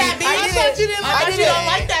didn't like that, bitch. I thought you didn't. I thought you don't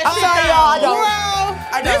like that I'm shit. sorry, y'all. I don't. Girl,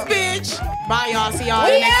 I this don't. bitch. Bye, y'all. See y'all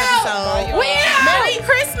in the next episode. Bye, y'all. Merry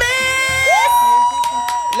Christmas.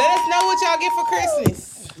 Let us know what y'all get for Christmas.